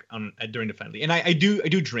drunk during the friendly, and I do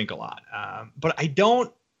drink a lot, but I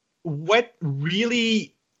don't. What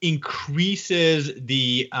really increases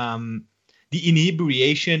the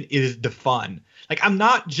inebriation is the fun. Like I'm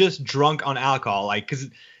not just drunk on alcohol, like because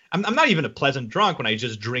I'm not even a pleasant drunk when I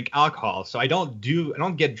just drink alcohol. So I don't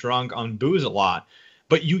get drunk on booze a lot,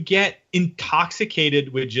 but you get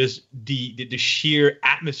intoxicated with just the sheer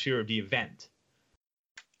atmosphere of the event.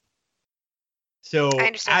 So I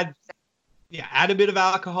understand. Add a bit of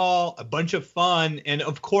alcohol, a bunch of fun, and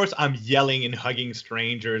of course I'm yelling and hugging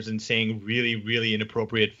strangers and saying really, really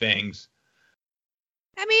inappropriate things.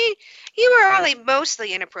 I mean, you were only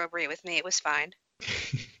mostly inappropriate with me. It was fine.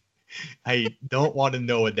 I don't want to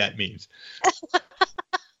know what that means.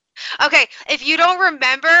 Okay, if you don't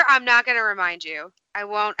remember, I'm not going to remind you. I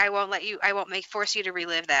won't let you. I won't force you to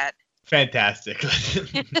relive that. Fantastic.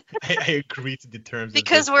 I agree to the terms.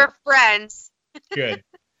 Because we're friends. Good.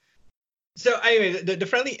 So anyway, the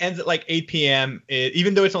friendly ends at like 8 p.m.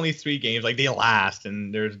 Even though it's only 3 games, like they last,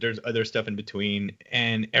 and there's other stuff in between,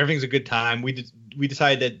 and everything's a good time. We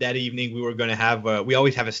decided that evening we were going to have we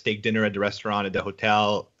always have a steak dinner at the restaurant at the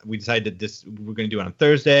hotel. We decided that we're going to do it on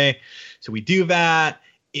Thursday, so we do that.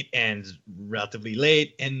 It ends relatively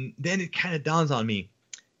late, and then it kind of dawns on me,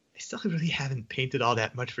 I still really haven't painted all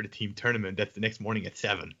that much for the team tournament. That's the next morning at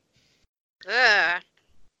 7. Ugh.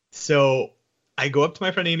 So I go up to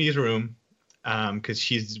my friend Amy's room.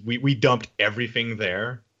 Because we dumped everything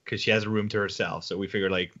there because she has a room to herself. So we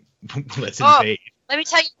figured let's invade. Let me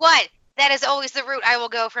tell you what, that is always the route I will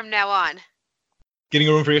go from now on. Getting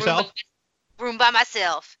a room for yourself? Room by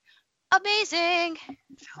myself. Amazing.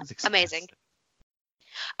 Sounds expensive. Amazing.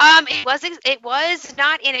 It was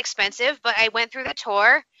not inexpensive, but I went through the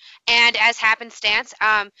tour, and as happenstance,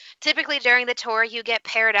 typically during the tour you get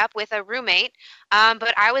paired up with a roommate,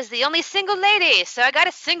 but I was the only single lady, so I got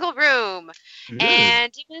a single room,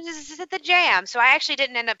 and it was at the Jam, so I actually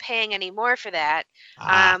didn't end up paying any more for that.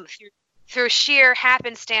 Through sheer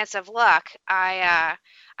happenstance of luck, I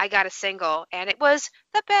got a single, and it was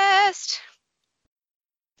the best.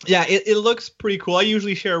 Yeah, it looks pretty cool. I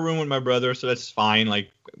usually share a room with my brother, so that's fine. Like,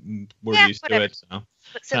 we're used to it, so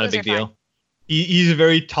it's not a big deal. He's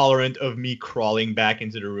very tolerant of me crawling back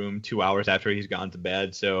into the room 2 hours after he's gone to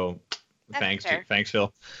bed, so thanks,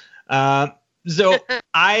 Phil. So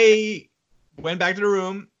I went back to the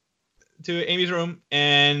room, to Amy's room,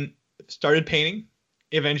 and started painting.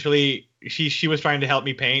 Eventually, she was trying to help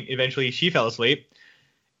me paint. Eventually, she fell asleep,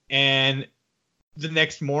 and the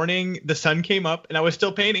next morning, the sun came up, and I was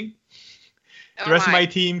still painting. The rest of my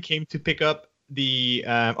team came to pick up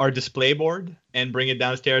our display board and bring it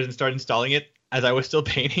downstairs and start installing it as I was still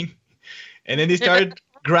painting. And then they started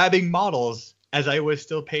grabbing models as I was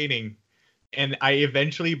still painting. And I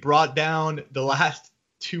eventually brought down the last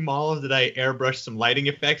 2 models that I airbrushed some lighting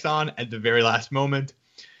effects on at the very last moment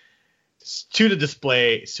to the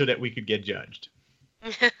display so that we could get judged.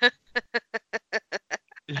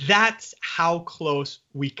 That's how close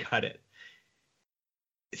we cut it.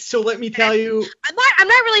 So let me tell you, I'm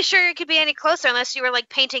not really sure it could be any closer unless you were like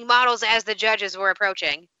painting models as the judges were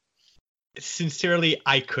approaching. sincerely,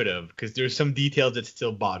 I could have, because there's some details that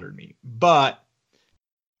still bothered me. But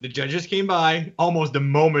the judges came by almost the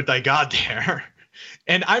moment I got there.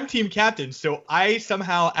 And I'm team captain, so I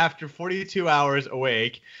somehow, after 42 hours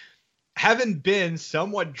awake, having been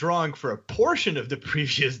somewhat drunk for a portion of the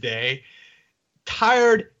previous day,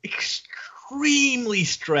 tired, extremely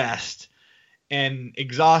stressed, and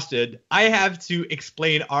exhausted, I have to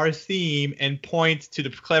explain our theme and point to the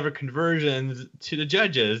clever conversions to the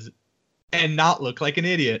judges and not look like an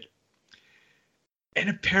idiot. And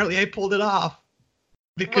apparently I pulled it off.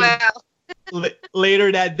 Because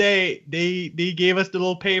later that day, they gave us the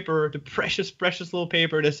little paper, the precious little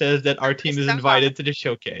paper that says that our team is invited to the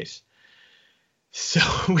showcase. So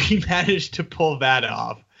we managed to pull that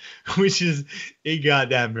off, which is a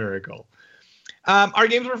goddamn miracle. Our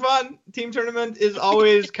games were fun. Team tournament is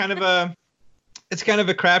always kind of a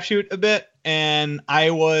crapshoot a bit, and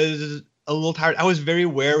I was a little tired. I was very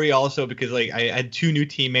wary also because like I had two new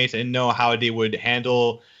teammates. I didn't know how they would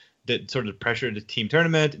handle the sort of pressure of the team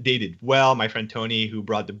tournament. They did well. My friend Tony, who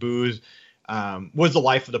brought the booze, was the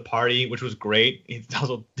life of the party, which was great. He's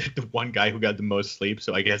also the one guy who got the most sleep,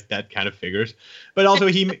 so I guess that kind of figures. But also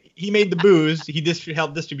he made the booze. He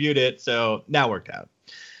helped distribute it, so that worked out.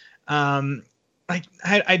 I'm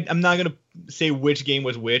not gonna say which game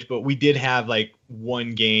was which, but we did have like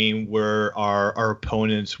one game where our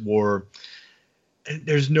opponents were.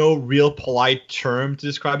 There's no real polite term to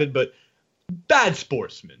describe it, but bad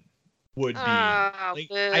sportsmen would be.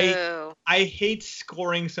 I hate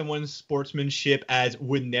scoring someone's sportsmanship as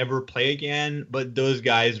would never play again, but those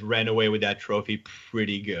guys ran away with that trophy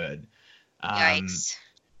pretty good. Yikes.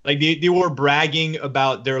 Like they were bragging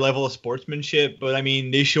about their level of sportsmanship, but I mean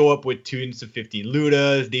they show up with 2 to 15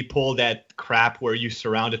 ludas. They pull that crap where you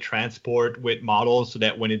surround a transport with models so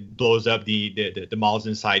that when it blows up, the models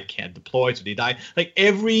inside can't deploy, so they die. Like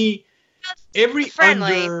every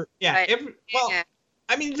friendly, under yeah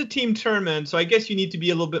I mean, it's a team tournament, so I guess you need to be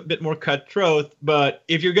a little bit more cutthroat. But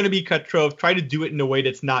if you're going to be cutthroat, try to do it in a way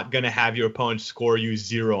that's not going to have your opponent score you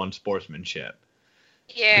 0 on sportsmanship.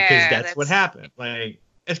 Yeah, because that's what happened. Like,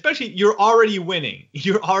 especially you're already winning,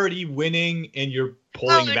 and you're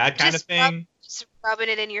pulling that kind of thing. Just rubbing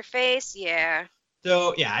it in your face, yeah.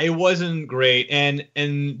 So yeah, it wasn't great, and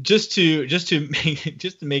just to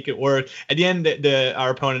make it worse, at the end, our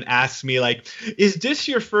opponent asks me like, "Is this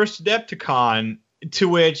your first Adepticon?" To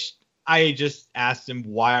which I just asked him,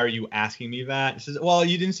 "Why are you asking me that?" He says, "Well,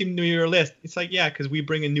 you didn't seem to know your list." It's like, yeah, because we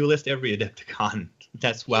bring a new list every Adepticon.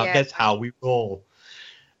 That's how we roll.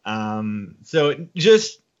 So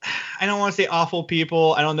just, I don't want to say awful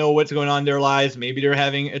people. I don't know what's going on in their lives. Maybe they were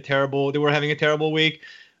having a terrible week.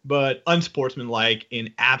 But unsportsmanlike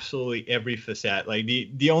in absolutely every facet. Like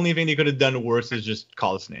the only thing they could have done worse is just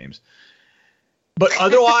call us names. But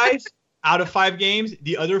otherwise, out of 5 games,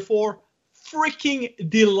 the other 4 freaking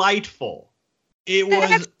delightful. It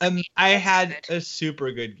was I had a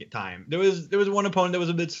super good time. There was one opponent that was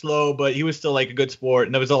a bit slow, but he was still like a good sport.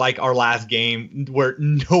 And that was like our last game where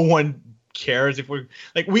no one cares if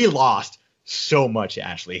we lost so much,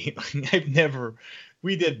 Ashley.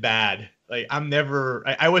 We did bad. Like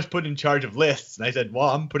I was put in charge of lists, and I said, well,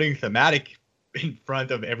 I'm putting thematic in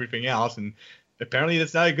front of everything else, and apparently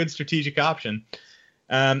that's not a good strategic option.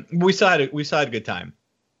 We still had a good time.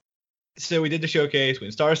 So we did the showcase. We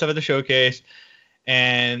installed stuff at the showcase,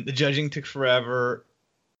 and the judging took forever.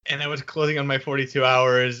 And I was closing on my 42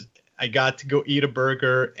 hours. I got to go eat a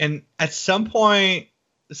burger, and at some point,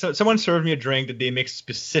 someone served me a drink that they mixed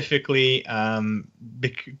specifically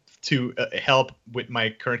to help with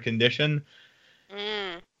my current condition.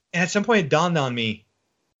 And at some point it dawned on me,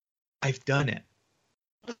 I've done it.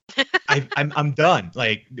 I'm done.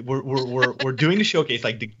 Like we're doing the showcase.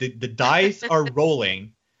 Like the dice are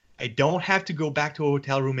rolling. I don't have to go back to a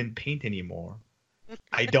hotel room and paint anymore.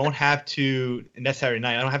 I don't have to. And that's Saturday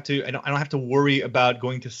night. I don't have to worry about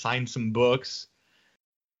going to sign some books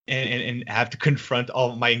and have to confront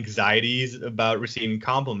all of my anxieties about receiving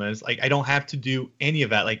compliments. Like I don't have to do any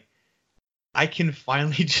of that. Like I can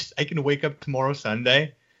finally I can wake up tomorrow,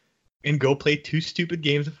 Sunday, and go play 2 stupid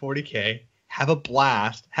games of 40K, have a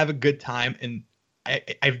blast, have a good time, and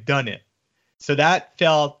I've done it. So that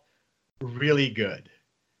felt really good.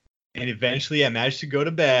 And eventually I managed to go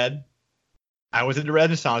to bed. I was at the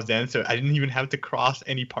Renaissance then, so I didn't even have to cross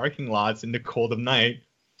any parking lots in the cold of night.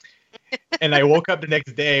 And I woke up the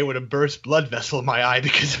next day with a burst blood vessel in my eye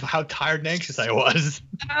because of how tired and anxious I was.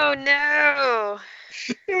 Oh, no.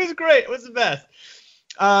 It was great. It was the best.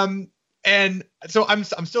 And so I'm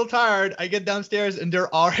still tired. I get downstairs, and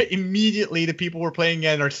there are immediately the people we're playing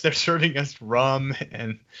in they're serving us rum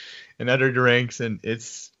and other drinks, and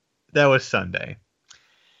it's That was Sunday.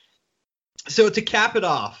 So to cap it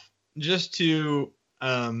off, just to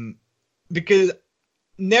because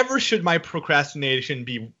never should my procrastination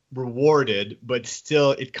be rewarded, but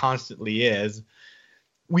still it constantly is.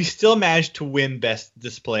 We still managed to win best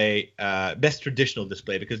traditional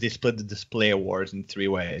display, because they split the display awards in 3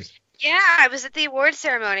 ways. Yeah, I was at the award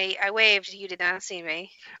ceremony. I waved. You did not see me.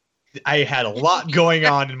 I had a lot going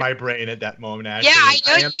on in my brain at that moment, actually. Yeah, I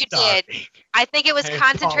know you sorry. did. I think it was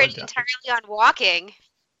concentrated entirely on walking.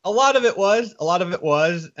 A lot of it was. I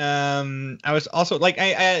was also like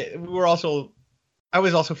I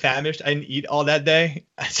was also famished. I didn't eat all that day,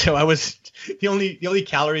 so I was the only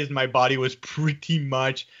calories in my body was pretty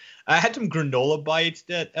much. I had some granola bites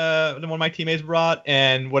that one of my teammates brought,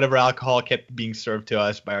 and whatever alcohol kept being served to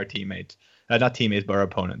us by our teammates, not teammates, but our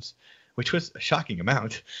opponents, which was a shocking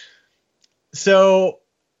amount. So,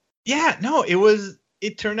 yeah, no,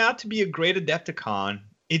 it turned out to be a great Adepticon.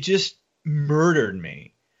 It just murdered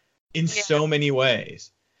me in so many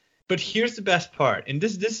ways. But here's the best part, and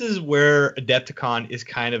this is where Adepticon is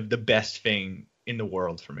kind of the best thing in the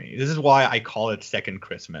world for me. This is why I call it Second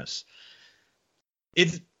Christmas.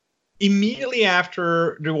 It's immediately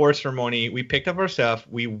after the award ceremony, we picked up our stuff.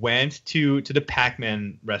 We went to the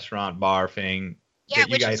Pac-Man restaurant bar thing. Yeah, that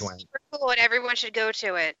you guys went. Super cool, and everyone should go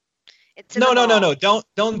to it. It's no.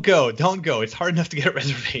 Don't go. It's hard enough to get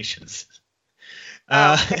reservations.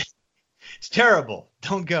 It's terrible.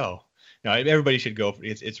 Don't go. No, everybody should go.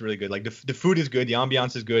 It's really good. Like the food is good, the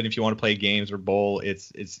ambiance is good. If you want to play games or bowl,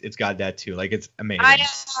 it's got that too. Like it's amazing.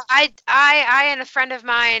 I and a friend of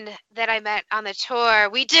mine that I met on the tour,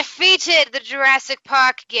 we defeated the Jurassic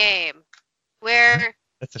Park game, where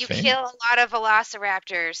you kill a lot of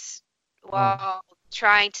velociraptors while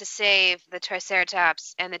trying to save the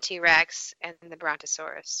Triceratops and the T-Rex and the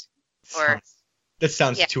Brontosaurus. That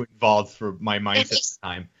sounds too involved for my mindset at the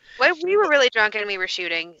time. When we were really drunk and we were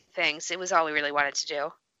shooting things, it was all we really wanted to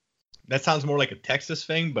do. That sounds more like a Texas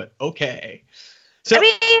thing, but okay. So, I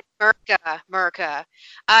mean, Merca.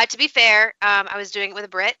 To be fair, I was doing it with a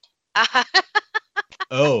Brit.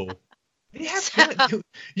 Oh. They have guns.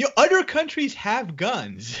 Other countries have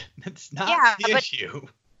guns. That's not the issue.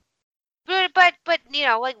 But you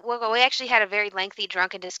know, like we actually had a very lengthy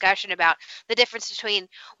drunken discussion about the difference between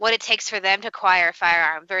what it takes for them to acquire a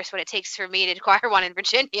firearm versus what it takes for me to acquire one in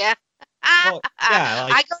Virginia. Well, yeah,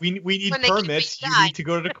 like we need permits. You need to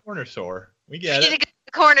go to the corner store. We get it. You need to go to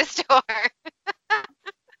the corner store.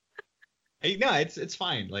 Hey, no, it's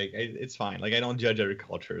fine. Like it's fine. Like I don't judge other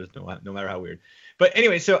cultures, no matter how weird. But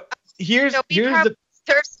anyway, so here's the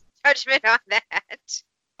judgment on that.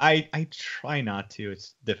 I try not to.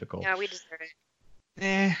 It's difficult. No, we deserve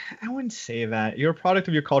it. I wouldn't say that. You're a product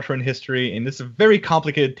of your culture and history, and this is a very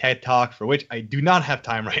complicated TED Talk for which I do not have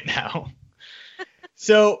time right now.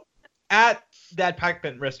 So, at that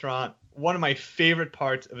Pac-Man restaurant, one of my favorite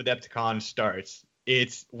parts of Adepticon starts.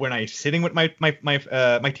 It's when I'm sitting with my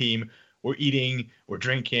team. We're eating, we're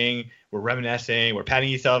drinking, we're reminiscing, we're patting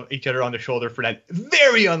each other on the shoulder for that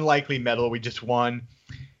very unlikely medal we just won,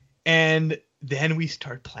 and then we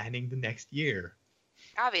start planning the next year.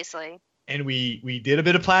 Obviously. And we did a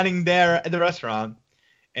bit of planning there at the restaurant.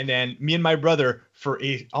 And then me and my brother, for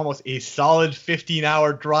almost a solid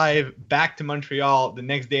 15-hour drive back to Montreal the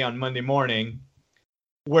next day on Monday morning,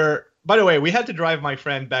 where, by the way, we had to drive my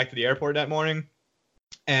friend back to the airport that morning.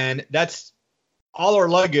 And that's all our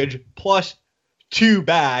luggage plus 2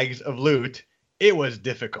 bags of loot. It was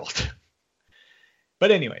difficult.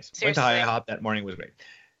 But anyways, Seriously. Went to IHOP that morning, was great.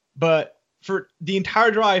 But for the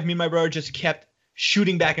entire drive, me and my brother just kept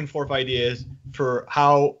shooting back and forth ideas for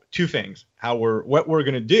two things. What we're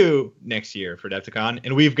going to do next year for Adepticon,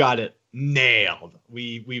 and we've got it nailed.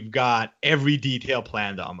 We've got every detail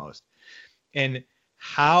planned almost. And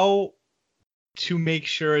how to make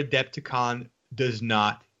sure Adepticon does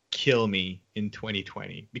not kill me in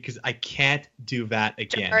 2020, because I can't do that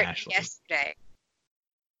again, Ashley. Yesterday.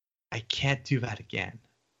 I can't do that again.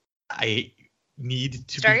 I need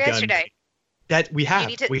to start be done. Yesterday. That we have. You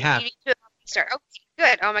need to start. Oh,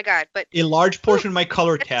 good. Oh my God. But a large portion of my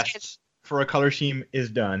color tests for a color scheme is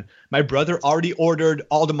done. My brother already ordered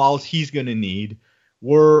all the models he's gonna need.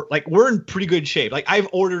 We're in pretty good shape. Like I've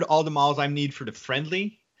ordered all the models I need for the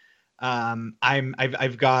friendly.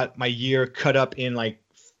 I've got my year cut up in like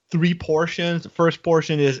 3 portions. The first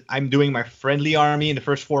portion is I'm doing my friendly army in the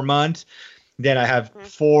first 4 months. Then I have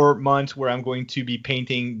 4 months where I'm going to be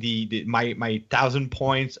painting my 1,000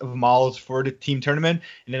 points of models for the team tournament.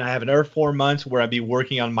 And then I have another 4 months where I'll be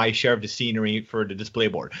working on my share of the scenery for the display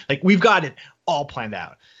board. Like we've got it all planned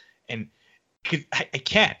out. And 'cause I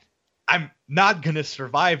can't. I'm not going to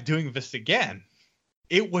survive doing this again.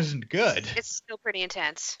 it wasn't good. It's still pretty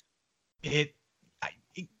intense.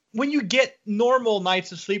 When you get normal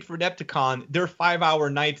nights of sleep for Adepticon, they're 5-hour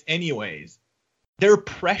nights anyways. They're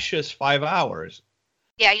precious 5 hours.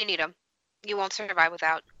 Yeah, you need them. You won't survive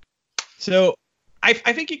without. So I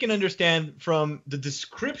think you can understand from the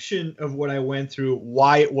description of what I went through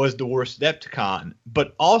why it was the worst Adepticon,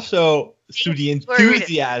 but also through the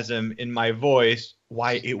enthusiasm in my voice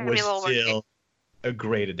why it was still a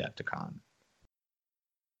great Adepticon.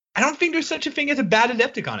 I don't think there's such a thing as a bad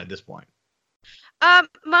Adepticon at this point.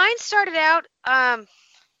 Mine started out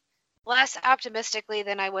less optimistically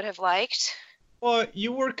than I would have liked. Well,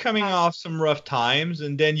 you were coming off some rough times,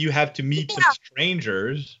 and then you have to meet some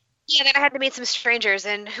strangers. Yeah, then I had to meet some strangers,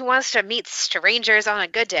 and who wants to meet strangers on a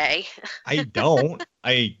good day? I don't.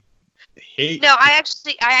 I hate. No, I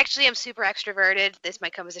actually am super extroverted. This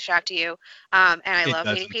might come as a shock to you, and I love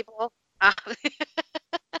meeting people.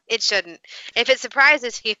 It shouldn't. If it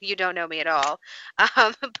surprises you, you don't know me at all.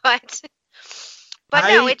 But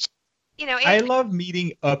no, it's I love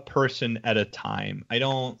meeting a person at a time.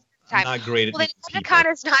 I'm not great at meeting people.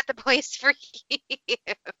 Adepticon is not the place for you.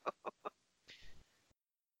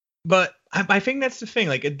 But I think that's the thing.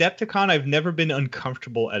 Like Adepticon, I've never been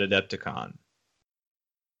uncomfortable at Adepticon.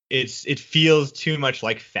 It feels too much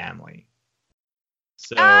like family.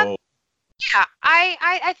 So yeah,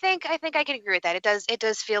 I think I can agree with that. It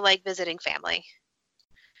does feel like visiting family.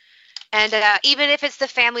 And even if it's the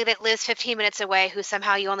family that lives 15 minutes away who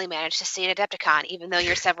somehow you only manage to see at Adepticon, even though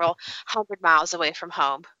you're several hundred miles away from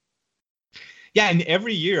home. Yeah, and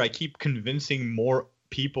every year I keep convincing more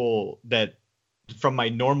people that from my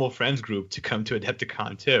normal friends group to come to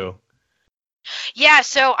Adepticon too. Yeah,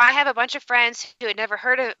 so I have a bunch of friends who had never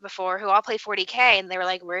heard of it before who all play 40K, and they were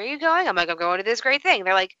like, "Where are you going?" I'm like, "I'm going to this great thing."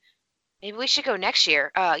 They're like, "Maybe we should go next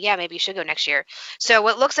year." Yeah, maybe you should go next year. So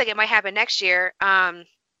what looks like it might happen next year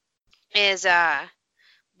is I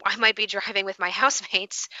might be driving with my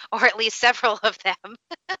housemates, or at least several of them,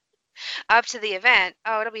 up to the event.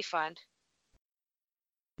 Oh, it'll be fun.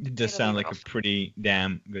 It does sound like a pretty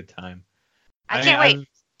damn good time. I can't wait.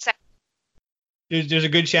 There's a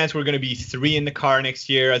good chance we're going to be 3 in the car next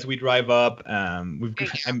year as we drive up.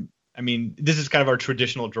 I mean, this is kind of our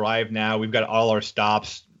traditional drive now. We've got all our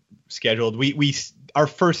stops scheduled. Our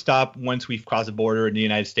first stop once we've crossed the border in the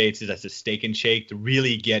United States is at the Steak and Shake to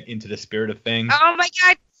really get into the spirit of things. Oh my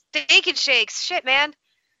God, Steak and Shakes, shit, man.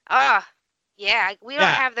 Yeah, we don't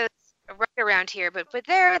have those right around here, but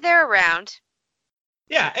they're around.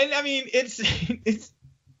 Yeah, and I mean it's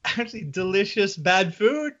actually delicious bad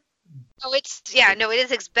food. Oh, it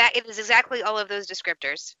is exactly all of those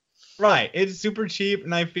descriptors. Right, it's super cheap,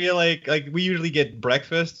 and I feel like we usually get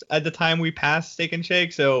breakfast at the time we pass Steak and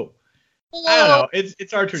Shake, so I don't know.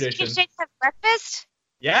 It's our tradition. Steak and Shakes have breakfast?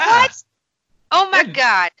 Yeah. What? Oh my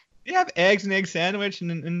God. They have eggs and egg sandwich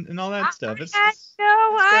and all that stuff. I had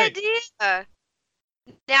no idea.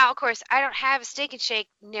 Now, of course, I don't have a Steak and Shake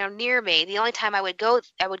near me. The only time I would go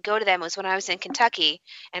to them was when I was in Kentucky,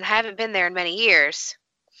 and I haven't been there in many years.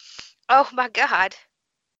 Oh my God.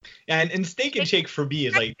 Yeah, and Steak and Shake for me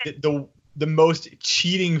is like the most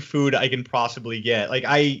cheating food I can possibly get. Like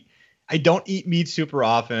I don't eat meat super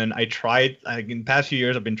often. I tried in the past few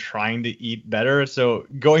years I've been trying to eat better. So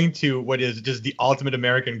going to what is just the ultimate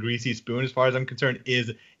American greasy spoon as far as I'm concerned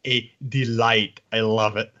is a delight. I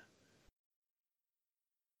love it.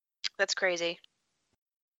 That's crazy.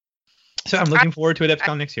 So I'm looking forward to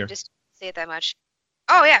Adepticon next year. Just say it that much.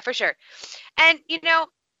 Oh yeah, for sure. And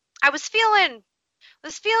I was feeling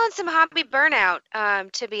some hobby burnout,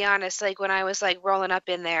 to be honest, like when I was like rolling up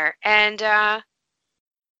in there. And I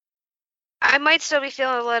might still be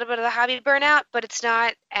feeling a little bit of the hobby burnout, but it's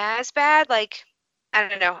not as bad. Like, I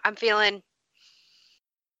don't know. I'm feeling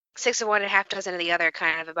 6 of one and a half dozen of the other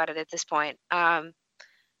kind of about it at this point. I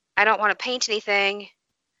don't want to paint anything.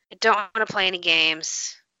 I don't want to play any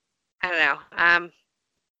games. I don't know.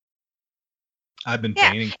 I've been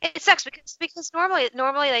painting. It sucks because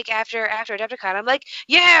normally like after Adepticon, I'm like,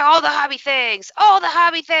 yeah, all the hobby things.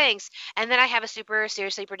 And then I have a super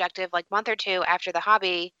seriously productive like month or two after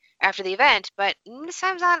the event, but this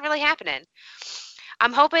time's not really happening.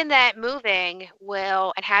 I'm hoping that moving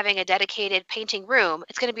and having a dedicated painting room,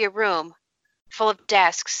 it's going to be a room full of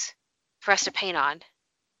desks for us to paint on.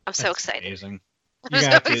 I'm so excited. Amazing. I'm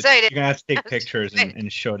so excited. You're going to have to take pictures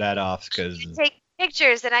and show that off because take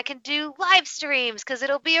pictures and I can do live streams because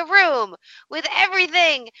it'll be a room with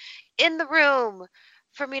everything in the room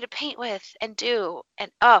for me to paint with and do.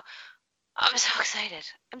 And I'm so excited.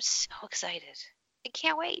 I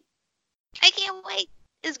can't wait.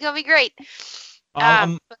 It's going to be great.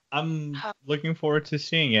 I'm looking forward to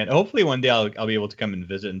seeing it. Hopefully one day I'll be able to come and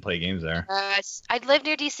visit and play games there. I'd live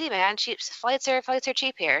near DC, man. Flights are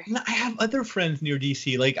cheap here. No, I have other friends near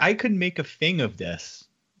DC. Like I could make a thing of this.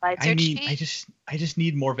 Cheap. I just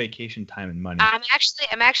need more vacation time and money.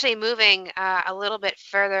 I'm actually moving a little bit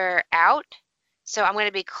further out, so I'm going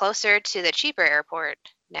to be closer to the cheaper airport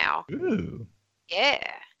now. Ooh. Yeah.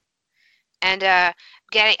 And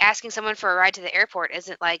asking someone for a ride to the airport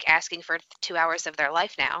isn't like asking for 2 hours of their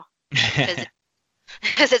life now,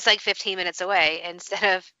 because it's like 15 minutes away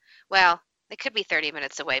instead of, well, it could be 30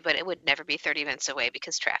 minutes away, but it would never be 30 minutes away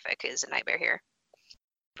because traffic is a nightmare here.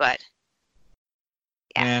 But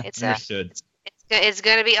yeah, it's understood. It's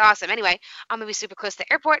gonna be awesome. Anyway, I'm gonna be super close to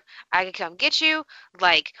the airport. I could come get you.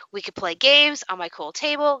 Like, we could play games on my cool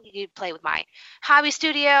table. You could play with my hobby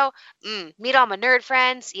studio. Meet all my nerd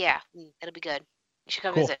friends. Yeah, it'll be good. You should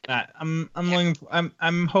come visit.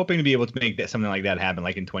 I'm hoping to be able to make something like that happen,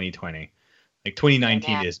 like in 2020. Like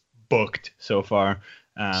 2019 is booked so far.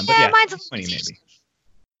 But yeah, mine's 2020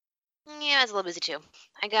 maybe. Yeah, it's a little busy too.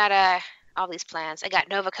 I got all these plans. I got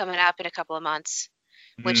Nova coming up in a couple of months,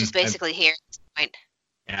 which is basically here at this point.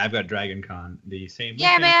 Yeah, I've got Dragon Con the same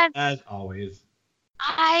weekend man. As always.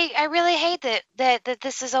 I really hate that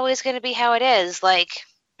this is always going to be how it is. Like,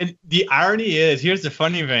 and the irony is, here's the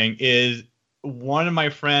funny thing, is one of my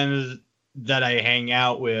friends that I hang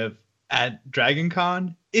out with at Dragon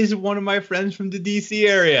Con is one of my friends from the DC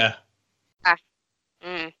area.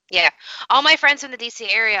 Yeah. All my friends from the DC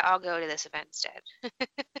area all go to this event instead.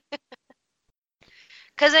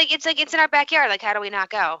 Because it's in our backyard. Like, how do we not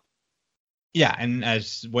go? Yeah, and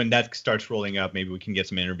when that starts rolling up, maybe we can get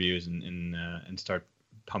some interviews and start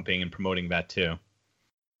pumping and promoting that too.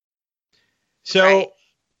 So, right.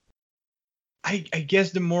 I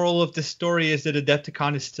guess the moral of the story is that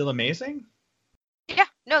Adepticon is still amazing. Yeah,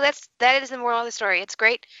 no, that is the moral of the story. It's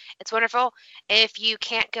great. It's wonderful. If you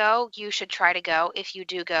can't go, you should try to go. If you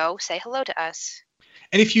do go, say hello to us.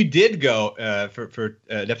 And if you did go for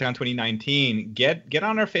Adepticon 2019, get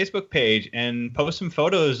on our Facebook page and post some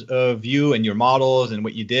photos of you and your models and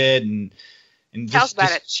what you did, and tell us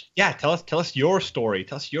about it. Yeah, tell us your story.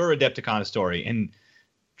 Tell us your Adepticon story, and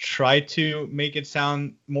try to make it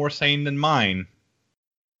sound more sane than mine.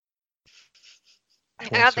 I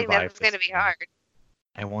don't think that's going to be hard.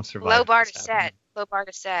 I won't survive. Low bar to set. Low bar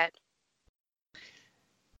to set.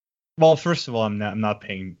 Well, first of all, I'm not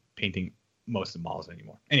painting most of the models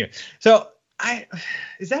anymore. Anyway, so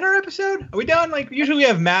is that our episode? Are we done? Like, usually we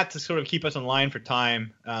have Matt to sort of keep us in line for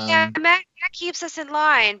time. Yeah, Matt keeps us in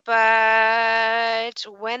line, but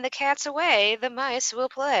when the cat's away, the mice will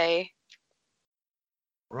play.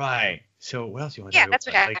 Right. So what else do you want to talk about? That's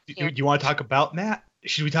what happened. Do you want to talk about Matt?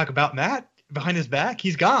 Should we talk about Matt behind his back?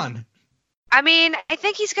 He's gone. I mean, I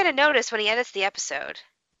think he's going to notice when he edits the episode.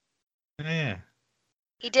 Yeah.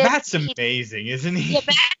 He did. Matt's amazing, isn't he? Yeah,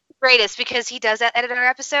 Matt's the greatest because he does edit our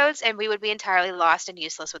episodes, and we would be entirely lost and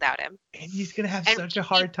useless without him. And he's going to have such a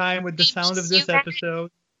hard time with the sound of this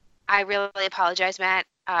episode. I really apologize, Matt.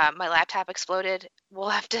 My laptop exploded. We'll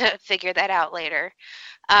have to figure that out later.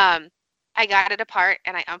 I got it apart,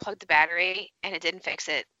 and I unplugged the battery, and it didn't fix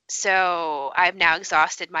it. So I've now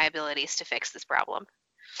exhausted my abilities to fix this problem.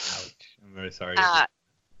 Ouch. I'm very sorry.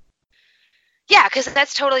 Yeah, because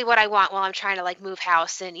that's totally what I want while I'm trying to, like, move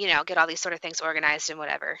house and, get all these sort of things organized and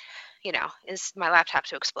whatever. Is my laptop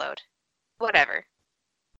to explode. Whatever.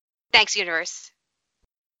 Thanks, universe.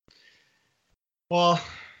 Well,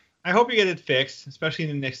 I hope you get it fixed, especially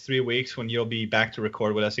in the next 3 weeks when you'll be back to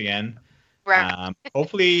record with us again. Right.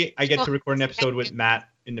 Hopefully I get to record an episode with Matt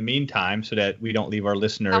in the meantime so that we don't leave our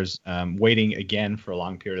listeners waiting again for a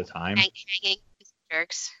long period of time.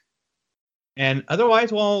 Jerks. And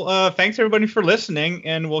otherwise, well, thanks everybody for listening,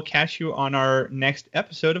 and we'll catch you on our next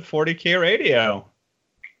episode of 40K Radio.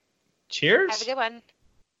 Cheers. Have a good one.